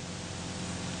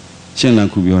ရှင်းလား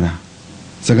ခုပြောတာ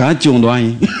စကားကြုံသွားရ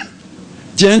င်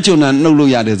ကြမ်းကြုံတာနှုတ်လို့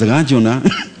ရတယ်စကားကြုံတာ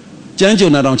ကြမ်းကြုံ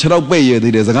တာတော့6တော့ပဲ့ရွယ်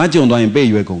သေးတယ်စကားကြုံသွားရင်ပဲ့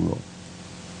ရွယ်ကုန်တော့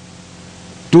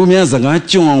တို့များစကား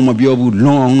ကြုံအောင်မပြောဘူး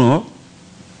လွန်အောင်တော့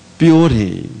ပြောတ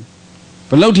ယ်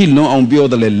ဘယ်လောက်ထိလွန်အောင်ပြော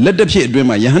တယ်လဲလက်တစ်ဖြစ်အတွင်း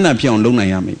မှာယဟန္တာဖြစ်အောင်လုပ်နို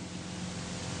င်ရမယ်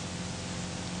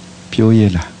ပြောရ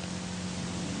လား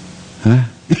ဟမ်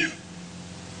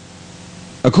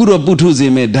အခုတော့ပုထုစေ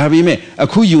မဲ့ဒါပေမဲ့အ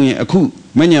ခုယူရင်အခု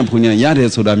မညံဖုန်ညံရတယ်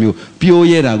ဆိုတာမျိုးပြော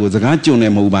ရတာကိုစကားကြုံတ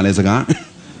ယ်မဟုတ်ပါနဲ့စကား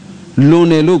လွန်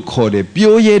တယ်လို့ခေါ်တယ်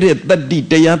ပြောရတဲ့တတ္တိ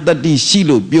တရားတတ္တိရှိ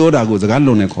လို့ပြောတာကိုစကား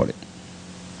လွန်တယ်ခေါ်တယ်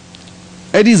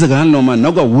အဲ့ဒီစကားလွန်မှ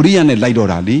နောက်ကဝိရိယနဲ့လိုက်တော့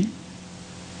တာလေ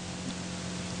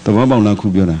သဘောပေါက်လားခု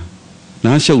ပြောတာ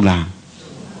နားရှုပ်လား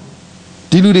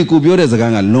ဒီလူတွေကိုပြောတဲ့စ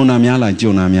ကားကလွန်တာများလား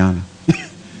ကြုံတာများလား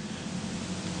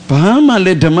ဘာမှလ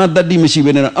ည်းဓမ္မတတ္တိမရှိ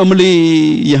ဘဲနဲ့အမလီ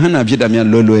ယဟန္တာဖြစ်တာများ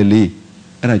လွယ်လွယ်လေး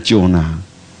အဲ့ဒါကြုံတာ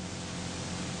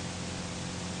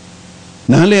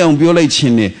နားလေအောင်ပြောလိုက်ခြ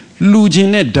င်းနဲ့လူချ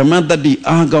င်းနဲ့ဓမ္မတတ္တိ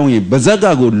အားကောင်းရင်ဗဇက်က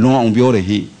ကိုလွန်အောင်ပြောတယ်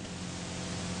ဟိ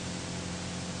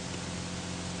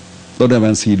သောတပ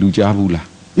န်စီလူကြားဘူးလား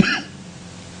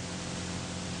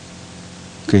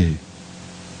ကဲ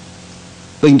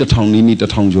သိန်း1000နီးနီး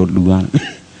1000ကျော်လူရတယ်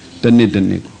တနေ့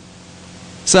ကို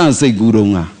စစိတ်ကူးတော့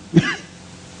ငါ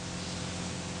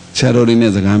ဆရာတော်တွေ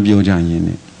နဲ့စကားပြောကြရင်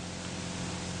နဲ့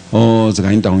ဩစ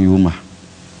ကိုင်းတောင်ရိုးမှာ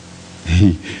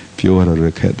ပြောရ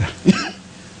တော့ခက်တာ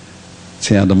ဆ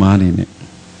ရာသမားနေနဲ့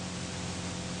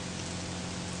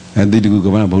အဲဒီတကူက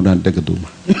မ္ဘာဗုဒ္ဓတက္ကသိုလ်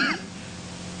မှာ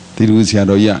ဒီလူဆရာ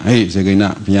တော်ကြီးဟေးစေကိန်းနာ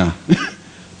ဘုရား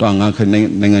တော့ငါ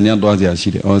နိုင်ငံခြားသွားစရာရှိ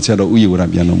တယ်ဩဆရာတော်ဥယျာဝရ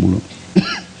ပြန်တော်မူလို့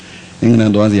နိုင်ငံ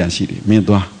သွားစရာရှိတယ်မင်း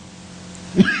သွား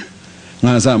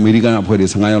ငါအစအမေရိကန်အဖွဲ့တွေ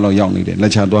15ရောက်လောက်ရောက်နေတယ်လ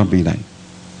က်ချသွားပေးလိုက်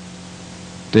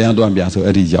တရားသွားပြဆို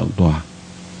အဲ့ဒီရောက်သွား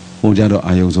ဟိုကြတော့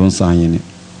အာယုံဆုံးစာရင်နဲ့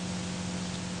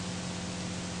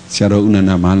ဆရာတော်ဥနန္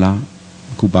ဒမလာ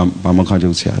အခုဘာမခါ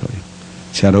ကျုပ်ဆရာ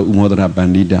တော်ဥမောဒရပန္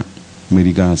တိတအမေ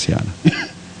ရိကန်ဆရာ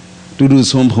တူတူ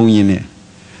ဆုံးဖုံးရင်နဲ့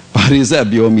ဘာတွေဆက်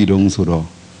ပြောမိတုံးဆိုတော့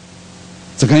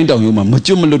စကိုင်းတောင်ရိုးမှာမ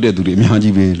ကျွတ်မလွတ်တဲ့သူတွေအများ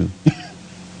ကြီးပဲလို့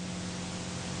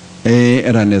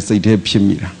အဲ့ဒါနဲ့စိတ်แท้ဖြစ်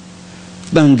မိတာ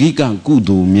တန်ခိကကု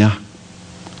သိုလ်များ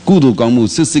ကုသိုလ်ကောင်းမှု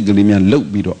စစ်စစ်ကလေးများလုပ်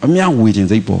ပြီးတော့အများဝေခြင်း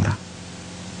စိတ်ပေါ်တာ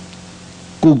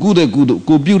ကိုကုတဲ့ကုသိုလ်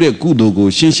ကိုပြုတဲ့ကုသိုလ်ကို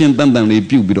ရှင်းရှင်းတန်တန်လေး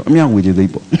ပြုပြီးတော့အများဝေခြင်းစိ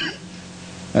တ်ပေါ်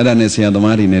အဲ့ဒါနဲ့ဆရာသ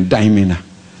မားတွေနဲ့တိုင်မင်းတာ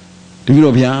တပည့်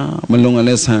တော်ဗျာမလုံကလ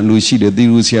ည်းဆန်လူရှိတယ်တီ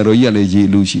လူဆရာတော်ကြီးကလည်းရေ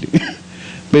လူရှိတယ်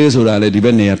ပဲဆိုတာလည်းဒီဘ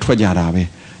က်နေရာထွက်ကြတာပဲ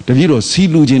တပည့်တော်စီ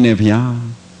လူခြင်းနဲ့ဗျာ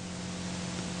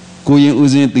ကိုရင်ဦး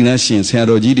စင်းသီလရှင်ဆရာ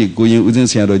တော်ကြီးတွေကိုရင်ဦးစင်း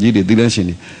ဆရာတော်ကြီးတွေသီလရှင်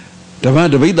တွေတပတ်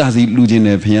တပိတ်သားစီလူခြင်း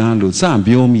နဲ့ဗျာလို့စ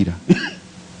ပြောမိတာ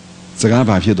စကား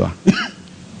ဘာဖြစ်သွား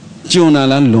ကျွန်းလာ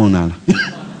လားလွန်လာလား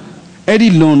အဲ့ဒီ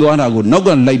လွန်သွားတာကိုနောက်က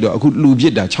လိုက်တော့အခုလူပြ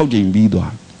စ်တာ6ကြိမ်ပြီး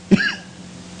သွား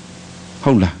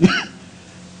ဟုတ်လား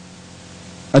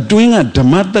အတွင်းကဓမ္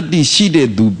မတတ္တိရှိတဲ့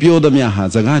သူပြောသမျှဟာ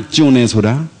စကားကျွန်းနေဆို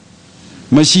တာ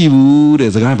မရှိဘူး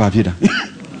တဲ့စကားဘာဖြစ်တာ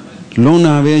လွန်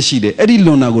တာပဲရှိတယ်အဲ့ဒီ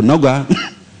လွန်တာကိုနောက်က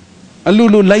အလို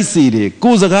လိုလိုက်စေတယ်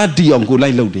ကိုယ်စကားတီအောင်ကိုလို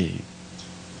က်လုပ်တယ်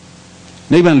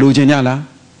နိဗ္ဗာန်လိုချင်ကြလား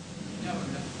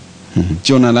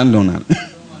ကျွန်းလာလားလွန်လာ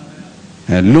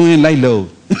လွန်ရင်လိုက်လို့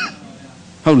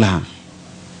ဟုတ်လား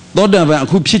သောတာပန်အ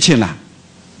ခုဖြစ်ချင်လား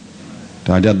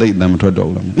ဒါကြသိတမ်းမထွက်တော့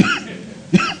ဘူးလား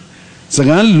စ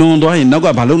ကားလွန်သွားရင်နောက်က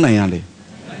ဘာလုပ်နိုင်ရလဲ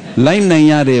လိုက်နိုင်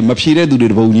ရတယ်မဖြေတဲ့သူတွေ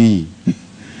တပုံကြီး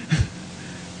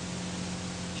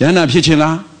ယန္နာဖြစ်ချင်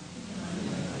လား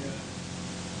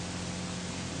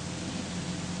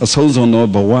အဆုံးစွန်သော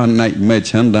ဘဝ၌မဲ့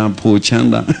ချမ်းသာဖို့ချမ်း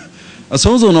သာအ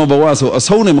ဆုံးစွန်သောဘဝဆိုအ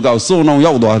ဆုံးနဲ့မကောက်စွန်အောင်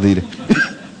ရောက်သွားသေးတယ်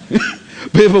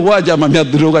ဘယ်ဘဝကြမှာမြတ်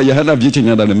သူတို့ကယဟန္တာဖြစ်ချင်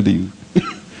ကြတာလည်းမသိဘူး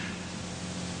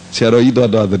ဆရာတော်ကြီးသွား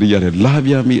တတိရတယ်လာ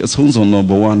ပြမီအဆုံးစွန်သော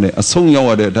ဘဝနဲ့အဆုံးရောက်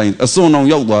ရတဲ့အတိုင်းအစွန်အောင်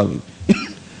ရောက်သွားပြီ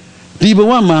ဒီဘ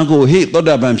ဝမှာကိုဟေ့သော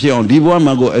တာပန်ဖြစ်အောင်ဒီဘဝ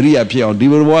မှာကိုအရိယာဖြစ်အောင်ဒီ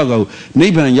ဘဝကိုနိ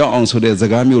ဗ္ဗာန်ရောက်အောင်ဆိုတဲ့စ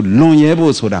ကားမျိုးလွန်ရဲ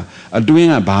ဖို့ဆိုတာအတွင်း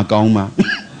ကဘာကောင်းမှ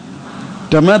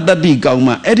ဓမ္မတတ္တိကောင်း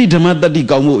မှအဲ့ဒီဓမ္မတတ္တိ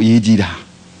ကောင်းဖို့အရေးကြီးတာ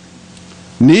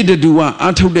နေတူဝအာ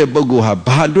ထုတ်တဲ့ပုဂ္ဂိုလ်ဟာ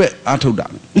ဘာအတွက်အာထုတ်တာ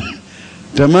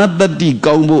ဓမ္မတတ္တိ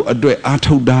ကောင်းဖို့အတွက်အာ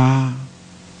ထုတ်တာ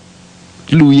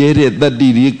လူရဲတဲ့တတ္တိ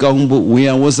တွေကောင်းဖို့ဝေယ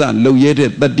ဝဆလုံရဲတဲ့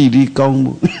တတ္တိတွေကောင်း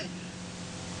ဖို့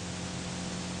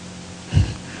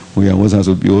ဝေယဝဆ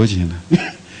ဆိုပြောချင်တာ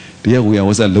တရားဝေယဝ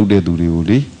ဆလုံတဲ့သူတွေကို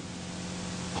လေ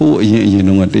ဟိုးအရင်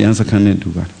တုန်းကတရားစခန်းနဲ့တူ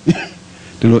ပါတယ်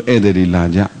ဒီလိုဧည့်သည်တွေလာ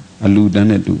ကြအလူတန်း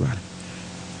နဲ့တူပါတယ်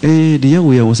ဒီရ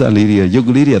ဝေယဝဆလေးတွေကရုပ်က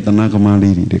လေးတွေကတဏှာကမာ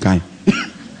လေးတွေတကိုင်း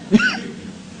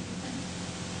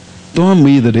တော့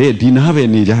မေးတဲ့ဒီနားပဲ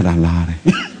နေကြတာလားတဲ့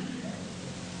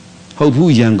ဟုတ်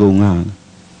ဘူးရန်ကုန်က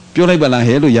ပြောလိုက်ပါလား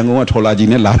ဟဲ့လို့ရန်ကုန်ကထော်လာကြီး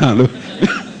နဲ့လာတာလို့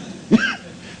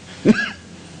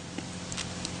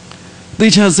သေ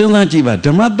ချာစဉ်းစားကြည့်ပါဓ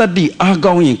မ္မတတ္တိအား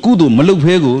ကောင်းရင်ကုသိုလ်မလုပ်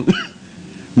ဖဲကို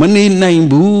မနေနိုင်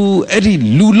ဘူးအဲ့ဒီ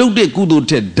လူလုပ်တဲ့ကုသိုလ်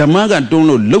ထက်ဓမ္မကတွန်း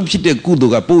လို့လုပ်ဖြစ်တဲ့ကုသို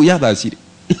လ်ကပိုရတာရှိတယ်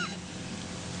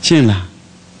ရှင်းလား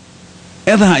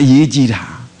အဲ့ဒါအရေးကြီးတာ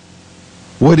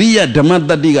ဝရိယဓမ္မ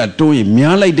တတ္တိကတွန်းရင်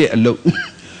များလိုက်တဲ့အလုပ်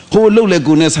ဟိုအလုပ်လဲ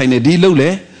ကိုနဲ့ဆိုင်တယ်ဒီအလုပ်လဲ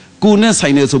ကိုနဲ့ဆို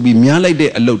င်တယ်ဆိုပြီးများလိုက်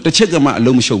တဲ့အလုပ်တစ်ချက်ကမှအ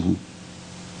လုပ်မရှုပ်ဘူး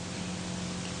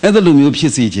အဲ့ဒါလိုမျိုးဖြ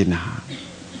စ်စေချင်တာ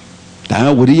ဒါ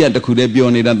ကဝရိယတစ်ခုတည်းပြော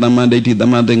နေတာသမ္မာဒိဋ္ဌိသ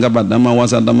မ္မာသင်္ကပ္ပသမ္မာဝါ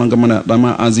စာသမ္မာကမ္မနာသမ္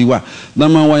မာအာဇီဝသ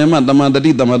မ္မာဝါယမသမ္မာတ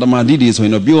တိသမ္မာသမာဓိတွေဆိုရ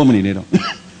င်တော့ပြောမနေနဲ့တော့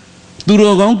သူ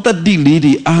တော်ကောင်းတတ္တိလေး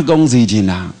တွေအားကောင်းစေချင်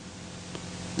တာ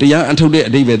တရားအထုတ်တဲ့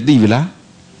အဓိပ္ပာယ်သိပြီလား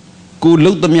ကို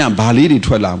လှုပ်သမျှဘာလေးတွေ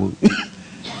ထွက်လာဖို့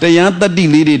တရားတတ္တိ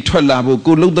လေးတွေထွက်လာဖို့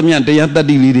ကိုလှုပ်သမျှတရားတတ္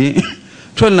တိလေးတွေ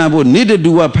ထွက်လာဖို့နေ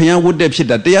တူကဖျားဝတ်တဲ့ဖြစ်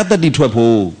တာတရားတတ္တိထွက်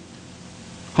ဖို့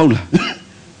ဟုတ်လား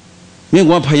မင်း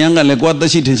ကဖယံကလည်းကွာသက်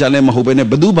ရှိထင်ရှားလည်းမဟုတ်ပဲနဲ့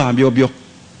ဘသူဘာပြော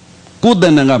ကိုယ်တ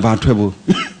ဏ္ဍာကဘာထွက်ဖို့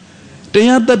တ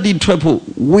ရားတတ္တိထွက်ဖို့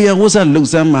ဝေယဝဆလှုပ်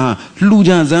စမ်းမှာလှူ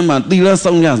ကြစမ်းမှာသီလ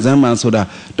စောင့်ကြစမ်းမှာဆိုတာ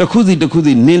တစ်ခု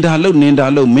စီနင်တာလှုပ်မင်းတာ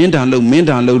လှုပ်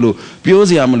လို့ပြော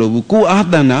စရာမလိုဘူးကိုအား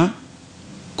တဏ္ဍာ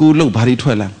ကိုလှုပ်ဘာတွေထွ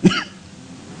က်လာ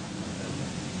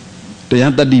တ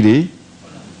ရားတတ္တိတွေ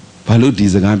ဘာလို့ဒီ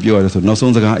စကားပြောရလဲဆိုနောက်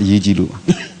ဆုံးစကားအရေးကြီးလို့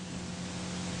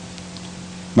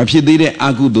မဖြစ်သေးတဲ့အ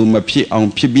ကုသိုလ်မဖြစ်အောင်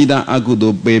ဖြစ်ပြီးသားအကု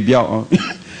သိုလ်ပယ်ပြောက်အောင်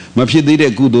မဖြစ်သေး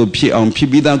တဲ့ကုသိုလ်ဖြစ်အောင်ဖြစ်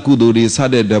ပြီးသားကုသိုလ်တွေစ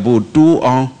တဲ့တဖို့တိုး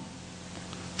အောင်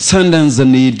စန္ဒန်ဇ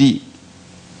နေတိ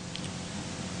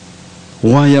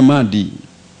ဝါယမတိ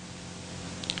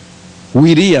ဝိ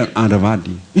ရိယအာရဝ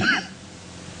တိ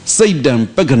စိတ်တံ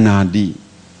ပက္ခနာတိ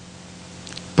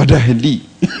ပဒဟ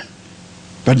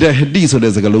တိဆို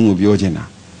တဲ့စကားလုံးကိုပြောချင်တာ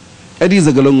အဲ့ဒီစ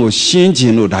ကားလုံးကိုရှင်းချ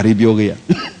င်လို့ဒါတွေပြောခဲ့ရ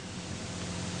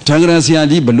တန်ခါဆရာ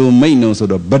ကြီးဘလို့မိတ်နှုံဆို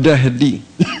တော့ပဒဟတိ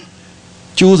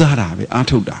ကြိုးစားတာပဲအား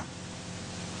ထုတ်တာ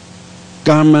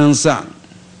ကာမန်စ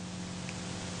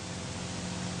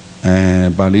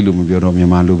ပါဠိလိုမပြောတော့မြန်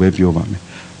မာလိုပဲပြောပါမယ်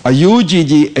အယိုးကြည်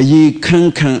ကြည်အရေးခ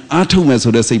န်းခန်းအားထုတ်မယ်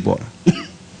ဆိုတဲ့စိတ်ပေါ်တာ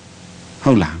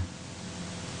ဟုတ်လား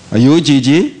အယိုးကြည်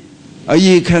ကြည်အ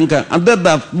ရေးခန်းခန်းအသက်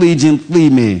သာသိခြင်းသိ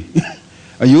မယ်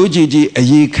အယိုးကြည်ကြည်အ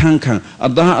ရေးခန်းခန်းအ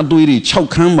သားအသွေးတွေ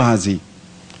6ခန်းပါစီ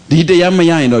ဒီတရားမ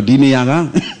ရရင်တော့ဒီနေရာက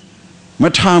မ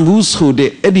ထမ်းဘူးဆိုတဲ့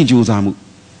အဲ့ဒီကြိုးစားမှု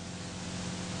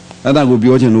အဲ့ဒါကို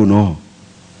ပြောချင်လို့နော်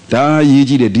ဒါအရေး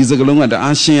ကြီးတယ်ဒီစကလုံးကတ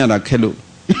အားရှင်းရတာခက်လို့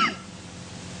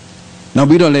နောက်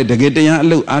ပြီးတော့လေတကယ်တရားအ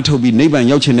လုပ်အားထုတ်ပြီးနိဗ္ဗာန်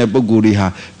ရောက်ချင်တဲ့ပုဂ္ဂိုလ်တွေဟာ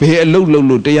ဘယ်အလုပ်လုပ်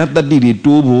လို့တရားတတ္တိတွေ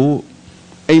တိုးဖို့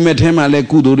အိမ်မက်ထဲမှာလည်း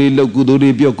ကုသိုလ်တွေလုပ်ကုသိုလ်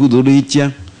တွေပြောကုသိုလ်တွေကြံ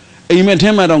အိမ်မက်ထဲ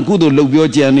မှာတော့ကုသိုလ်လုပ်ပြော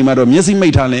ကြံနေမှာတော့မျက်စိမိ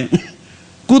တ်ထားလဲ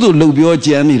ကုသိုလ်လုပ်ပြော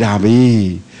ကြံနေတာပဲ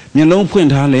မျက်လုံးဖွင့်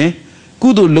ထားလဲကု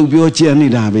သိုလ်လုပ်ပြောကြံနေ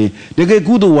တာပဲတကယ်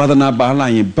ကုသိုလ်ဝါဒနာပါလာ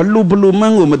ရင်ဘလို့မှ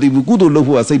န်းကိုမသိဘူးကုသိုလ်လုပ်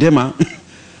ဖို့ကစိတ်ထဲမှာ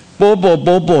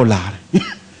ပေါ်လာတယ်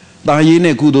တာရေး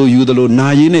နဲ့ကုသိုလ်ယူတယ်လို့နာ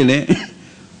ရေးနဲ့လည်း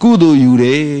ကုသိုလ်ယူတ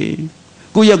ယ်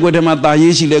ကိုရက်ွက်ထဲမှာတာ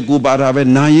ရေးရှိလဲကိုပါတာပဲ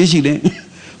နာရေးရှိလဲ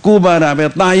ကိုပါတာပဲ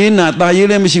တာရေး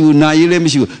လည်းမရှိဘူးနာရေးလည်းမ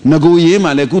ရှိဘူးငကိုရေးမှ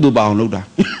လည်းကုသိုလ်ပါအောင်လုပ်တာ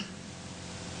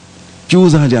ကြိုး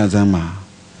စားကြစမ်းပါ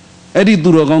အဲ့ဒီသူ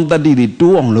တော်ကောင်းတတ္တိတွေ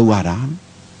တိုးအောင်လုပ်ရတာ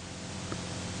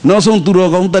နောက်ဆုံးသူ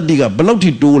တော်ကောင်းတတ္တိကဘယ်လောက်ထိ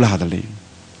တိုးလာသလဲ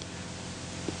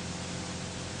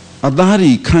အသား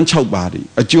တွေခန်း6ပါးတွေ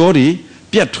အကျော်တွေ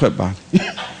ပြတ်ထွက်ပါတယ်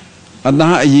အ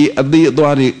သားအရေးအသေးအ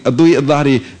သွားတွေအသွေးအသား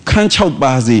တွေခန်း6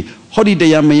ပါးစီဟောဒီတ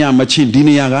ရားမရမချင်းဒီ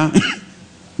နေရာက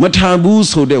မထားဘူး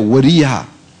ဆိုတဲ့ဝရိယ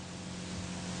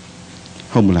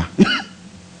ဟုတ်မလား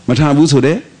မထားဘူးဆို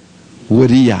တဲ့ဝ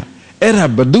ရိယအဲ့ဒါ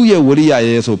ဘု து ရဲ့ဝရိယ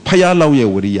ရဲ့ဆိုဖယားလောင်းရဲ့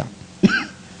ဝရိယ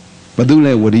ဘု து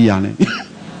လဲဝရိယနဲ့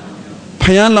ဖ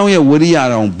ယားလောင်းရဲ့ဝရိယ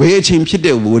တောင်ဘယ်အချိန်ဖြစ်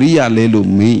တဲ့ဝရိယလဲလို့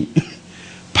မင်း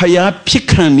ဖယားဖြစ်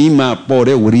ခံပြီးမှပေါ်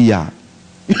တဲ့ဝရိယ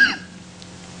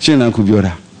ရှင်းလားခုပြော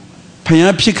တာဖ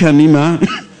ယားဖြစ်ခံပြီးမှ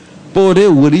ပေါ်တဲ့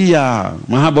ဝရိယ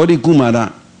မဟာဗောဓိကုမာရ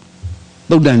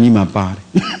သုတ်တန်ကြီးမှာပါတယ်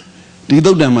ဒီ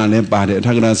သုတ်တန်မှာလည်းပါတယ်အ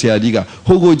ထာဂရဆရာကြီးက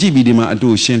ဟိုကိုကြည့်ပြီးဒီမှာအတူ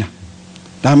ရှင်းတာ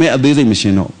ဒါမဲ့အသေးစိတ်မရှ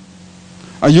င်းတော့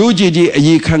အယိုးကြည်ကြည်အ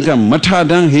ရေးခန့်ခန့်မထ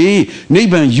တန်းဟေးနိဗ္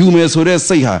ဗာန်ယူမယ်ဆိုတဲ့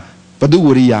စိတ်ဟာဘု து ဝ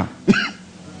ရိယ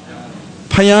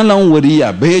ဖယားလောင်းဝရိယ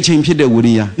ဘယ်အချိန်ဖြစ်တဲ့ဝ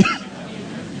ရိယ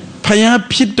ဖယား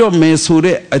ဖြစ်တော့မယ်ဆို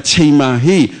တဲ့အချိန်မှာ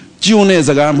ဟေးကျွန်းတဲ့စ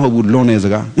ကားမဟုတ်ဘူးလွန်တဲ့စ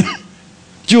ကား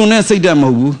ကျွန်းတဲ့စိတ်ဓာတ်မ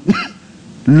ဟုတ်ဘူး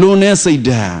လွန်တဲ့စိတ်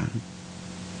ဓာတ်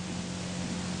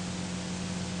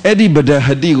အဲ့ဒီဗဒဟ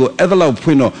တိကိုအဲ့ဒါလောက်ဖွ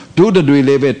င့်တော့ဒုတွေလ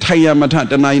ည်းပဲထိုင်ရမထ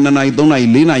တနာရီ2နာရီ3နာရီ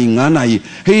4နာရီ5နာရီ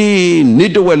ဟေး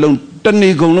နေ့တစ်ဝက်လုံးတ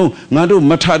နေ့ကုန်လုံးငါတို့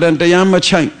မထတန်တရားမ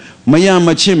ချိုက်မရမ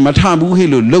ချင်းမထဘူးဟေး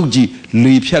လို့လောက်ကြည့်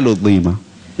လေဖြတ်လို့သိမှာ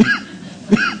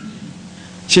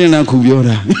ရှင်းလားခုပြော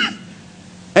တာ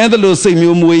အဲ့ဒါလို့စိတ်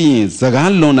မျိုးမွေးရင်စ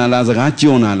ကားလွန်တာလားစကား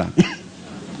ကျွန်းတာလား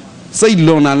စိတ်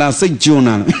လွန်တာလားစိတ်ကျွန်း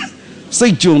တာလားစိ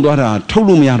တ်ကျွန်းသွားတာထုတ်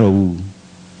လို့မရတော့ဘူး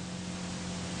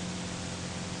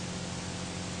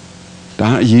ဒါ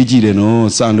အရေးကြီးတယ်နော်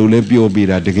စာလို့လည်းပြောပေး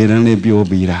တာတကယ်တမ်းလည်းပြော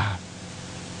ပေးတာ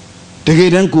တကယ်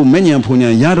တမ်းကိုမညံဖုန်ညာ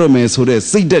ရတော့မယ်ဆိုတဲ့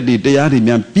စိတ်ဓာတ်တွေတရားတွေ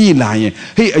များပြည့်လာရင်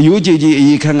ဟေ့အယိုးကြည်ကြည်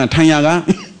အေးခန့်ကထိုင်ရက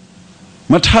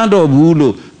မထတော့ဘူး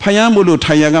လို့ဖယားမို့လို့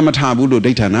ထိုင်ရကမထဘူးလို့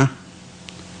ဒိဋ္ဌာနာ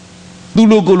သူ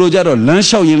လိုကိုလိုကြတော့လမ်း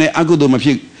လျှောက်ရင်လည်းအကုသိုလ်မဖြ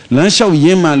စ်လမ်းလျှောက်ရ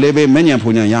င်းမှလည်းပဲမညံဖု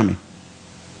န်ညာရမယ်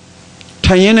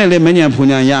ထိုင်ရင်းနဲ့လည်းမညံဖုန်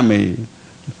ညာရမယ်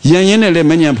ရန်ရင်းနဲ့လည်း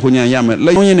မညံဖုန်ညာရမယ်လ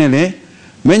က်ရင်းနဲ့လည်း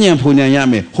မညံဖုန်ညာရ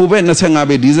မယ်ဟိုဘက်25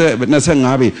ပေဒီဘက်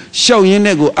25ပေရှောက်ရင်း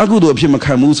နဲ့ကိုအကုသိုလ်အဖြစ်မ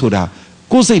ခံဘူးဆိုတာ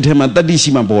ကိုယ်စိတ်ထဲမှာတတိရှိ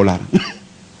မှပေါ်လာ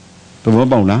သဘော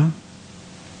ပေါက်လား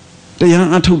တရား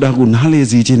အထုတ်တာကိုနားလေ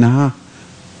စီချင်တာ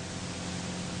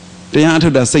တရားအထု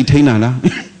တ်တာစိတ်ထိန်းတာလား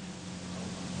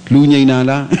လူငြိမ်တာ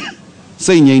လား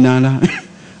စိတ်ငြိမ်တာလား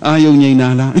အာယုံငြိမ်တာ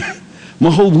လားမ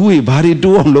ဟုတ်ဘူးဘာတွေ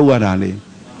တိုးအောင်လုပ်ရတာလဲ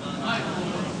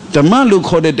ဓမ္မလို့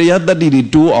ခေါ်တဲ့တရားတတ္တိတွေ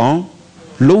တိုးအောင်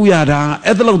လုပ်ရတာ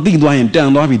အဲ့ဒါလောက်သိသွားရင်တန်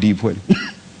သွားပြီဒီဖွဲ့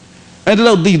အဲ့ဒါ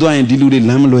လောက်သိသွားရင်ဒီလူတွေ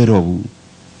လမ်းမလွဲတော့ဘူး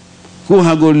ကို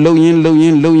ဟာကိုလုံရင်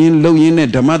နဲ့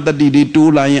ဓမ္မတတ္တိတွေ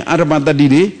တိုးလာရင်အရမတတ္တိ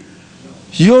တွေ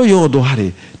ရော့သွားတ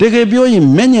ယ်တကယ်ပြောရင်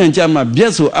မညံကြမှာပြ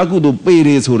က်ဆိုအကုသို့ပေတ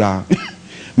ယ်ဆိုတာ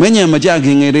မညံမကြခ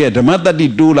င်ငယ်တဲ့ဓမ္မတတ္တိ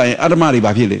တိုးလာရင်အရမတွေ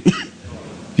ဘာဖြစ်လဲ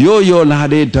ရော့လာ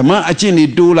တယ်ဓမ္မအကျင့်တွေ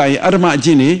တိုးလာရင်အရမအကျ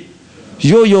င့်တွေ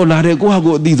ရော့လာတယ်ကိုဟာ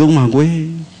ကိုအတိဆုံးမှာကွယ်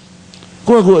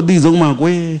ကိုဟာကိုအတိဆုံးမှာကွ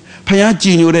ယ်ဖယားကြ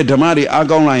ည်ညိုတဲ့ဓမ္မတွေအား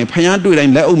ကောင်းလာရင်ဖယားတွေ့တို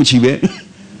င်းလက်အုပ်မချီပဲ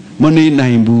မနေနို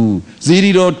င်ဘူးဇီ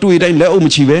ရီတော်တွေ့တိုင်းလက်အုပ်မ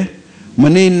ချီပဲမ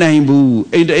နေနိုင်ဘူး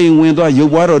အိမ်တအိမ်ဝင်သွားရု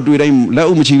ပ်ဘွားတော်တွေ့တိုင်းလက်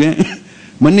အုပ်မချီပဲ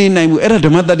မနေနိုင်ဘူးအဲ့ဒါဓ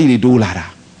မ္မတတ္တိတွေတိုးလာတာ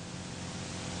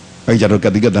အဲ့ကြတော့က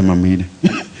တိကတ္တမမေးတယ်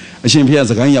အရှင်ဘုရား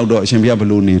စကိုင်းရောက်တော့အရှင်ဘုရားဘ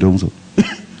လို့နေတုံးဆို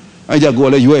အဲ့ကြကို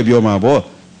ယ်လည်းရွဲ့ပြောမှာပေါ့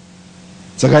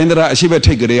စကိုင်းတရာအရှိဘက်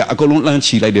ထိတ်ကလေးကအကုန်လုံးလှမ်း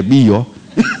ချီလိုက်တယ်ပြီးရော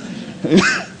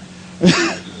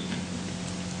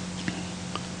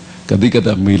ကတိကတ္တ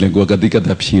မေးလဲကိုကတိကတ္တ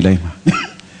ဖြေလိုက်မှာ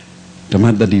ဓမ္မ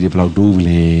တတ္တိတွေဘယ်လောက်တိုးပြီ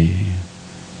လဲ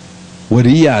ဝ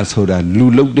ရိယဆိုတာလူ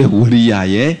လုတ်တဲ့ဝရိယ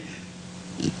ရဲ့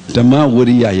ဓမ္မဝ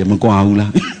ရိယရဲ့မကွာဘူး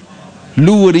လား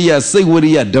လူဝရိယစိတ်ဝ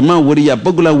ရိယဓမ္မဝရိယပု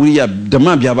ဂ္ဂလဝရိယဓမ္မ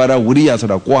ဗျာပါဒဝရိယဆို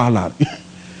တာကွာလာ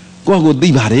ကိုယ့်ကိုသိ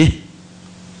ပါတယ်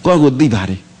ကိုယ့်ကိုသိပါ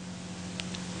တယ်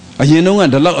အရင်တုန်းက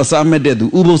ဒီလောက်အစားမဲ့တဲ့သူ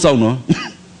ဥပုသ်ဆောင်တော့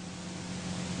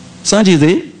စမ်းကြည့်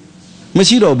စေမ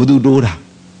ရှိတော့ဘူးသူတိုးတာ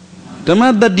ဓမ္မ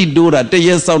တတ္တိတိုးတာ1ရ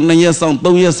က်ဆောင်2ရက်ဆောင်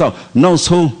3ရက်ဆောင်နောက်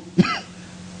ဆုံး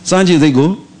စမ်းကြည့်စိတ်ကို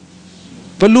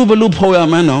ဘလူဖော်ရ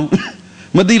မှန်းတော့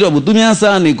မသိတော့ဘူးသူများ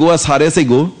စားနေကိုကစားတဲ့စိတ်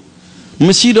ကိုမ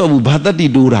ရှိတော့ဘူးဘာတတ္တိ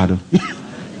တိုးတာတော့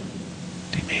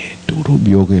ဒီနေ့တိုး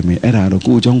ပြောခဲ့မယ်အဲ့ဒါတော့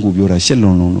ကိုအကြောင်းကိုပြောတာရှက်လွ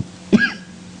န်လို့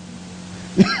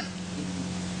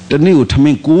တနေ့ကိုထမ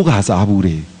င်း6ခါစားဘူးတ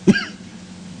ယ်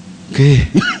ကဲ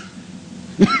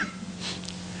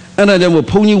အဲ့ဒါကြောင့်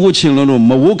ဘုန်းကြီးဝတ်ချင်လို့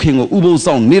မဝတ်ခင်ကိုဥပုသ်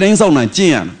ဆောင်နေတိုင်းဆောင်တာကျ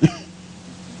င့်ရတာ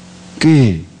ကဲ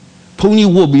ဘုန်း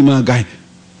ကြီးဝတ်ပြီးမှဂိုင်း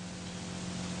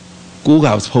6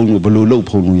ခါဖုံးလို့ဘယ်လိုလုပ်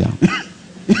ဖုံးလို့ရ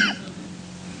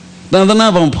တန်သနာ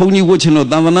ပေါင်းဘုန်းကြီးဝတ်ချင်လို့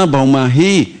တန်သနာပေါင်းမှာ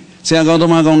ဟေးဆရာကောင်းသ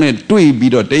မားကောင်းနဲ့တွေ့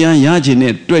ပြီးတော့တရားရခြင်း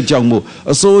နဲ့တွေ့ကြောက်မှု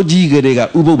အစိုးကြီးကလေးက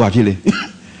ဥပုသ်ပါဖြစ်လေ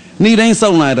နေ့တိုင်းစော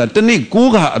င့်လာတာတနေ့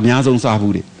6ခါအများဆုံးစား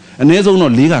ဘူးတယ်အနည်းဆုံး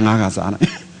တော့4ခါ5ခါစားတယ်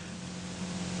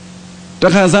တ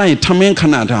ခါစားရင်ထမင်းခ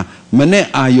ဏထားမနဲ့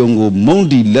အာယုံကိုမုံ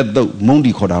ဒီလက်တော့မုံ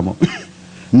ဒီခေါ်တာမို့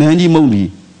နန်းကြီးမုံဒီ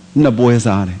နှစ်ပွဲ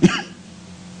စားတယ်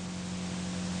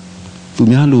သူ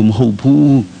များလို့မဟုတ်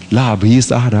ဘူးလာဘေး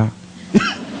စားတာ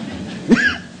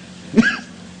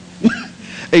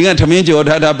အိမ်ကထမင်းကြော်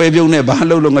ထားတာပဲပြုံးနဲ့ဘာ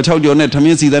လှုပ်လို့ငါ6ကြော်နဲ့ထမ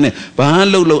င်းစီသားနဲ့ဘာ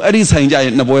လှုပ်လို့အဲ့ဒီဆိုင်ကြ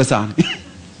ရဲ့နှစ်ပွဲစားတယ်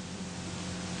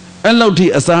အဲ့လောက်ထိ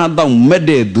အစားအသောက်မက်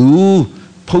တဲ့သူ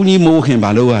ဘုန်းကြီးမိုးခင်ဘာ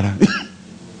လုပ်ရတာ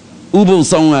ဥပုသ်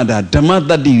ဆောင်ရတာဓမ္မ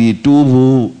တတ္တိတွေတိုး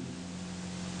ဖို့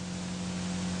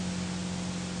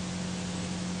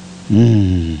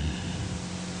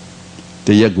တ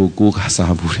ရက်ကို6ခါ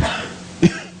စားဘူးတယ်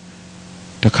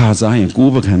တစ်ခါစားရင်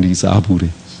6ပကံဒီစားဘူးတ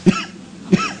ယ်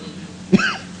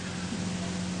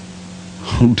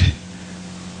ဟုတ်တယ်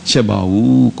ချက်ပါ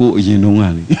ဘူးကိုအရင်တုန်းက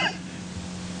လေ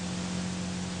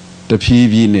တဖြည်း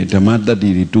ဖြည်းနဲ့ဓမ္မတတ္တိ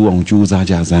တွေတိုးအောင်ကြိုးစား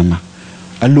ကြစမ်းပါ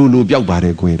အလိုလိုပြောက်ပါတ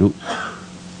ယ်ကွယ်တို့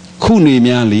ခုနေ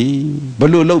များလေဘ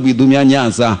လို့လုပ်ပြီးသူများည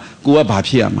စားကိုကဘာ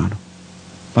ဖြစ်ရမှာတော့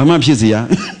ဘာမှဖြစ်เสีย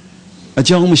အ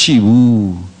ကြောင်းမရှိ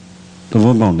ဘူးသ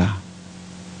ဘောပေါက်လား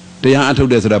တရားအထုတ်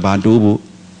တယ်ဆိုတာဘာတိုးဖို့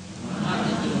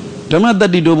ဓမ္မတ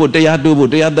တ္တိတိုးဖို့တရားတိုးဖို့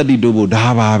တရားတတ္တိတိုးဖို့ဒါ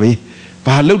ပါပဲ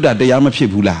ဘာလုပ်တာတရားမဖြစ်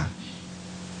ဘူးလား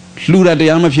လှူတာတ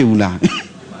ရားမဖြစ်ဘူးလား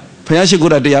ဖယားရှိ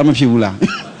ခိုးတာတရားမဖြစ်ဘူးလား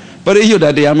ပရိယုတ်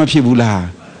တာတရားမဖြစ်ဘူးလား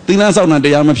သီလဆောက်တာတ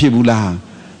ရားမဖြစ်ဘူးလား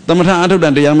သမထအထုတ်တာ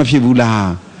တရားမဖြစ်ဘူးလား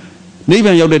နိဗ္ဗာ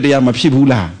န်ရောက်တဲ့တရားမဖြစ်ဘူး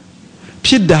လား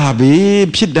ဖြစ်တာပဲ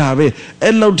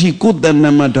အဲ့လောက်ထိကိုယ်တဏ္ဍ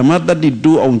မှာဓမ္မတတ္တိ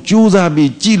တိုးအောင်ကြိုးစား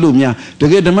ပြီးကြည့်လို့များတ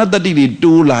ကယ်ဓမ္မတတ္တိတွေ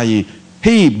တိုးလာရင်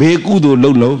ဟေးဘယ်ကုသိုလ်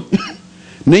လုပ်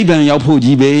နိဗ္ဗာန်ရောက်ဖို့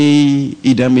ကြီးပဲ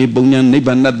ဣဒံမေပုံညာနိဗ္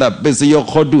ဗာန်တ္တပစ္စယော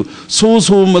ခောတုဆိုး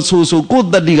ဆိုးမဆိုးဆိုးကိုယ်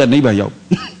တတ္တိကနိဗ္ဗာန်ရောက်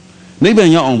နိဗ္ဗာန်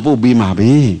ရောက်အောင်ပို့ပေးမှာ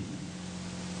ပဲ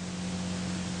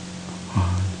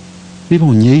ဒီ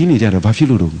ဘုံငြိမ်းနေကြတော့ဘာဖြစ်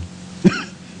လို့တော့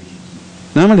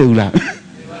နားမလည်ဘူးလား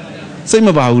စိတ်မ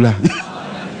ပါဘူးလား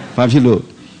ဘာဖြစ်လို့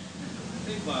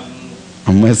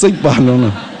အမေစိတ်ပါလုံး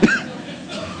လား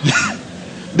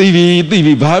သိ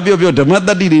ပြီဘာပြောဓမ္မတ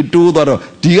တ္တိတွေတိုးသွားတော့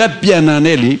ဒီကပြန်လာ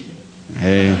နဲ့လေ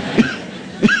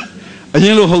အရ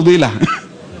င်လိုဟုတ်သေးလား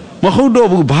မဟုတ်တော့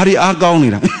ဘူးဘာတွေအားကောင်းနေ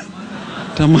တာ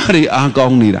ဓမ္မတွေအားကော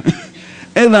င်းနေတာ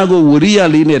အဲ့ဒါကိုဝရိယ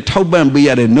လေးနဲ့ထောက်ပံ့ပေးရ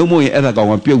တယ်နှုတ်မို့ရင်အဲ့ဒါကောင်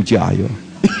ကပြုတ်ကြရော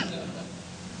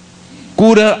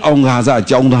ကိုယ်တန်းအောင်ကားစားအ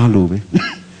ကြောင်းသားလို့ပဲ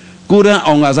ကိုယ်တန်း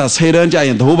အောင်ကားစား10တန်းကြာရ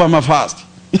င်သဘောပါမ fast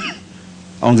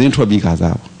အောင်စင်းထွက်ပြီးကား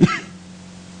စား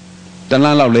တလ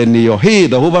န်းလောက်လဲနေရောဟေး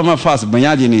သဘောပါမ fast မရ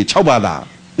ခြင်းနေ6ပါးသာ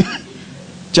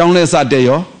ကျောင်းလဲစတဲ့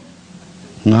ရော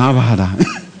5ပါးသာ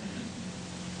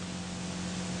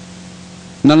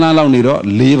2လလောက်နေတော့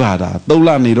4ပါးသာ3လ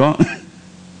နေတော့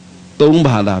3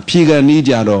ပါးသာဖြေကန်နီး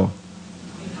ကြတော့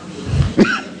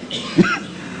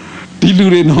ဒီလူ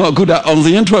တွေတော့အခုဒါအောင်စ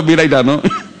င်းထွက်ပေးလိုက်တာနော်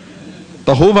သ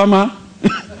ဟိုးဘာမှ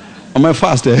အမေ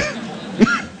fast တယ်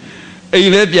အိမ်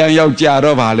လည်းပြန်ရောက်ကြ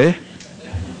တော့ဗာလေ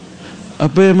အ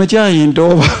ပေမကြရင်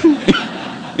တော့ပါ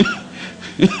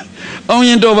အောင်ရ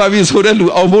င်တော့ပါပြီဆိုတဲ့လူ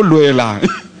အောင်ဖို့လွယ်လား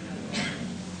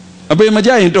အပေမကြ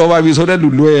ရင်တော့ပါပြီဆိုတဲ့လူ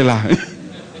လွယ်လား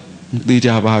သိကြ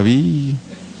ပါပြီ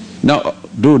နောက်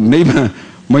တို့နိဗ္ဗာန်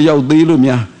မရောက်သေးလို့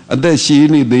များအသက်ရှည်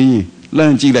နေသေးရင်လှ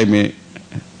မ်းကြည့်လိုက်မယ်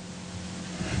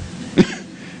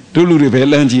တို့လူတွေပဲ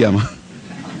လှမ်းကြည့်ရမှာ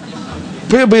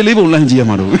ဖေးလေးပုံလှမ်းကြည့်ရ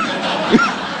မှာတော့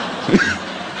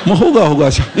မဟုတ်က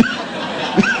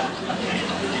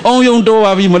အောင်ယုံတော်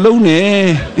ပါပြီမလုံးနဲ့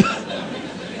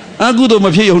အကုသို့မ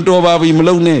ဖြစ်ယုံတော်ပါပြီမ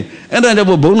လုံးနဲ့အဲ့ဒါကြောင့်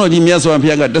ဘုန်းတော်ကြီးမြတ်စွာဘု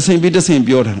ရားကတဆင်ပြီးတဆင်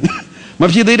ပြောတာမ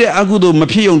ဖြစ်သေးတဲ့အကုသို့မ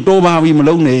ဖြစ်ယုံတော်ပါပြီမ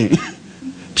လုံးနဲ့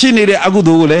ဖြစ်နေတဲ့အကု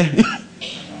သို့ကိုလည်း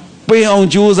ပင်အောင်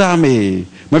ကြိုးစားမယ်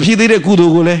မဖြစ်သေးတဲ့ကု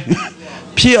သို့ကိုလည်း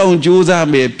ဖြစ်အောင်ကြိုးစား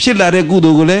မယ်ဖြစ်လာတဲ့ကု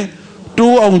သိုလ်ကိုလည်း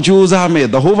တိုးအောင်ကြိုးစားမယ်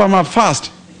the whole farmer fast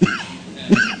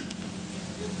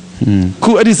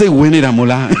ခုအဲ့ဒီစိတ်ဝင်နေတာမို့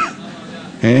လား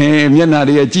မျက်နှာ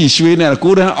တွေကကြည်ရွှေနေတာ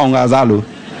ကိုယ်တန်းအောင်ကားစားလို့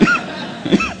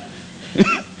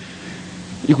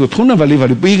ဒီကိုဖုန်းနံပါတ်လေးပါ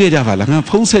လို့ပေးခဲ့ကြပါလားငါ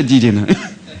ဖုန်းဆက်ကြည့်နေတာ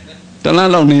တလား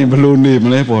လောက်နေဘလို့နေမ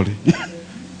လဲပေါ့လေ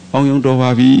အောင်ယုံတော်ပါ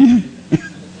ပြီ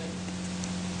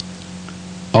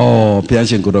ဘုရား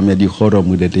ရှင်ကိုတော်မြတ်ဒီခေါ်တော်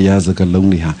မူတဲ့တရားစကားလုံး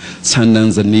တွေဟာသန္တံ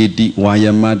ဇနေတိဝါယ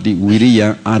မတိဝိရိယံ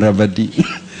အာရဗတိ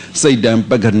စိတ်တံ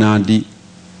ပက္ခနာတိ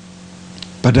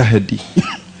ပဒဟတိ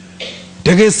တ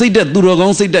ကယ်စိတ်သက်သူတော်ကော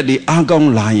င်းစိတ်သက်တွေအားကောင်း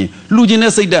လာရင်လူချင်း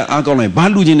တဲ့စိတ်သက်အားကောင်းလိုက်ဘာ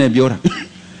လူချင်းနဲ့ပြောတာ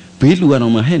ဘေးလူက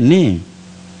တော့မဟဲ့နင်း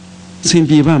စင်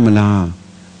ပြေပါမလား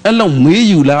အဲ့လောက်မေး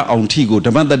ယူလာအောင်ထီကိုဓ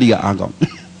မ္မတတ္တိကအားကောင်း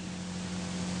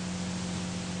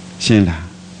ရှင်းလား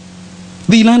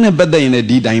သီလနဲ့ပတ်သက်ရင်လည်း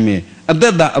ဒီတိုင်းပဲအသ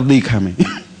က်သာအသေးခံမယ်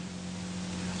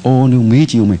။အော်နုမေး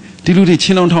ကြည့်ဦးမယ်ဒီလူတွေချ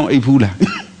င်းတောင်ထောင်အိပ်ဖူးလား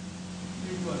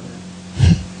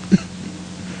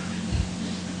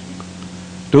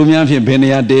တို့များဖြင့်ဘယ်နေ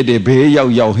ရာတဲတဲဘေးရော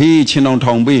က်ဟေးချင်းတောင်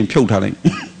ထောင်ပြီးဖြုတ်ထားလိုက်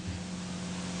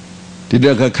ဒီတ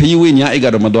ခါခရီးဝေးညာအိတ်က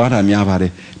တော့မသွားတာများပါတ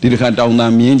ယ်ဒီတခါတောင်သာ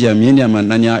မြင်းကြံမှာ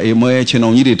နညာအေမွဲချင်းတော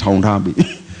င်ကြီးတွေထောင်ထားပြီး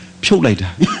ဖြုတ်လိုက်တာ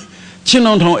ချင်း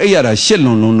တောင်ထောင်အိတ်ရတာရှစ်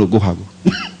လွန်လို့ကိုဟာကို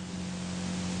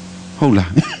ဟုတ်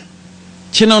လား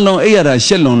ချင်းတောင်အိတ်ရတာ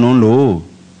ရှက်လွန်လို့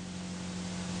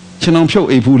ချင်းတောင်ဖြုတ်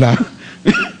အိတ်ဘူးလား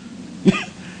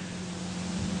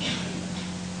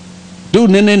တို့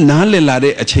နည်းနည်းနားလည်လာ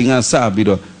တဲ့အချိန်ကစပြီး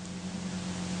တော့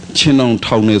ချင်းတောင်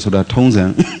ထောင်နေဆိုတာထုံးစံ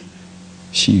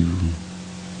ရှိဘူး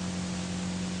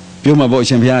ပြောမှာပေါ့အ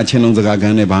ရှင်ဘုရားချင်းတောင်စကားက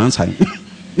န်းနဲ့ဘာမှဆိုင်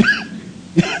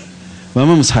ဘာ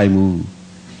မှမဆိုင်ဘူး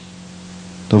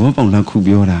တော့ဘောပေါင်လန်းခု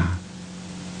ပြောတာ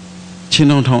ချင်း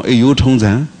တောင်ထောင်အိတ်ရိုးထုံး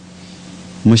စံ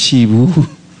မရှိဘူး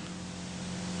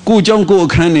ကိုเจ้าကိုအ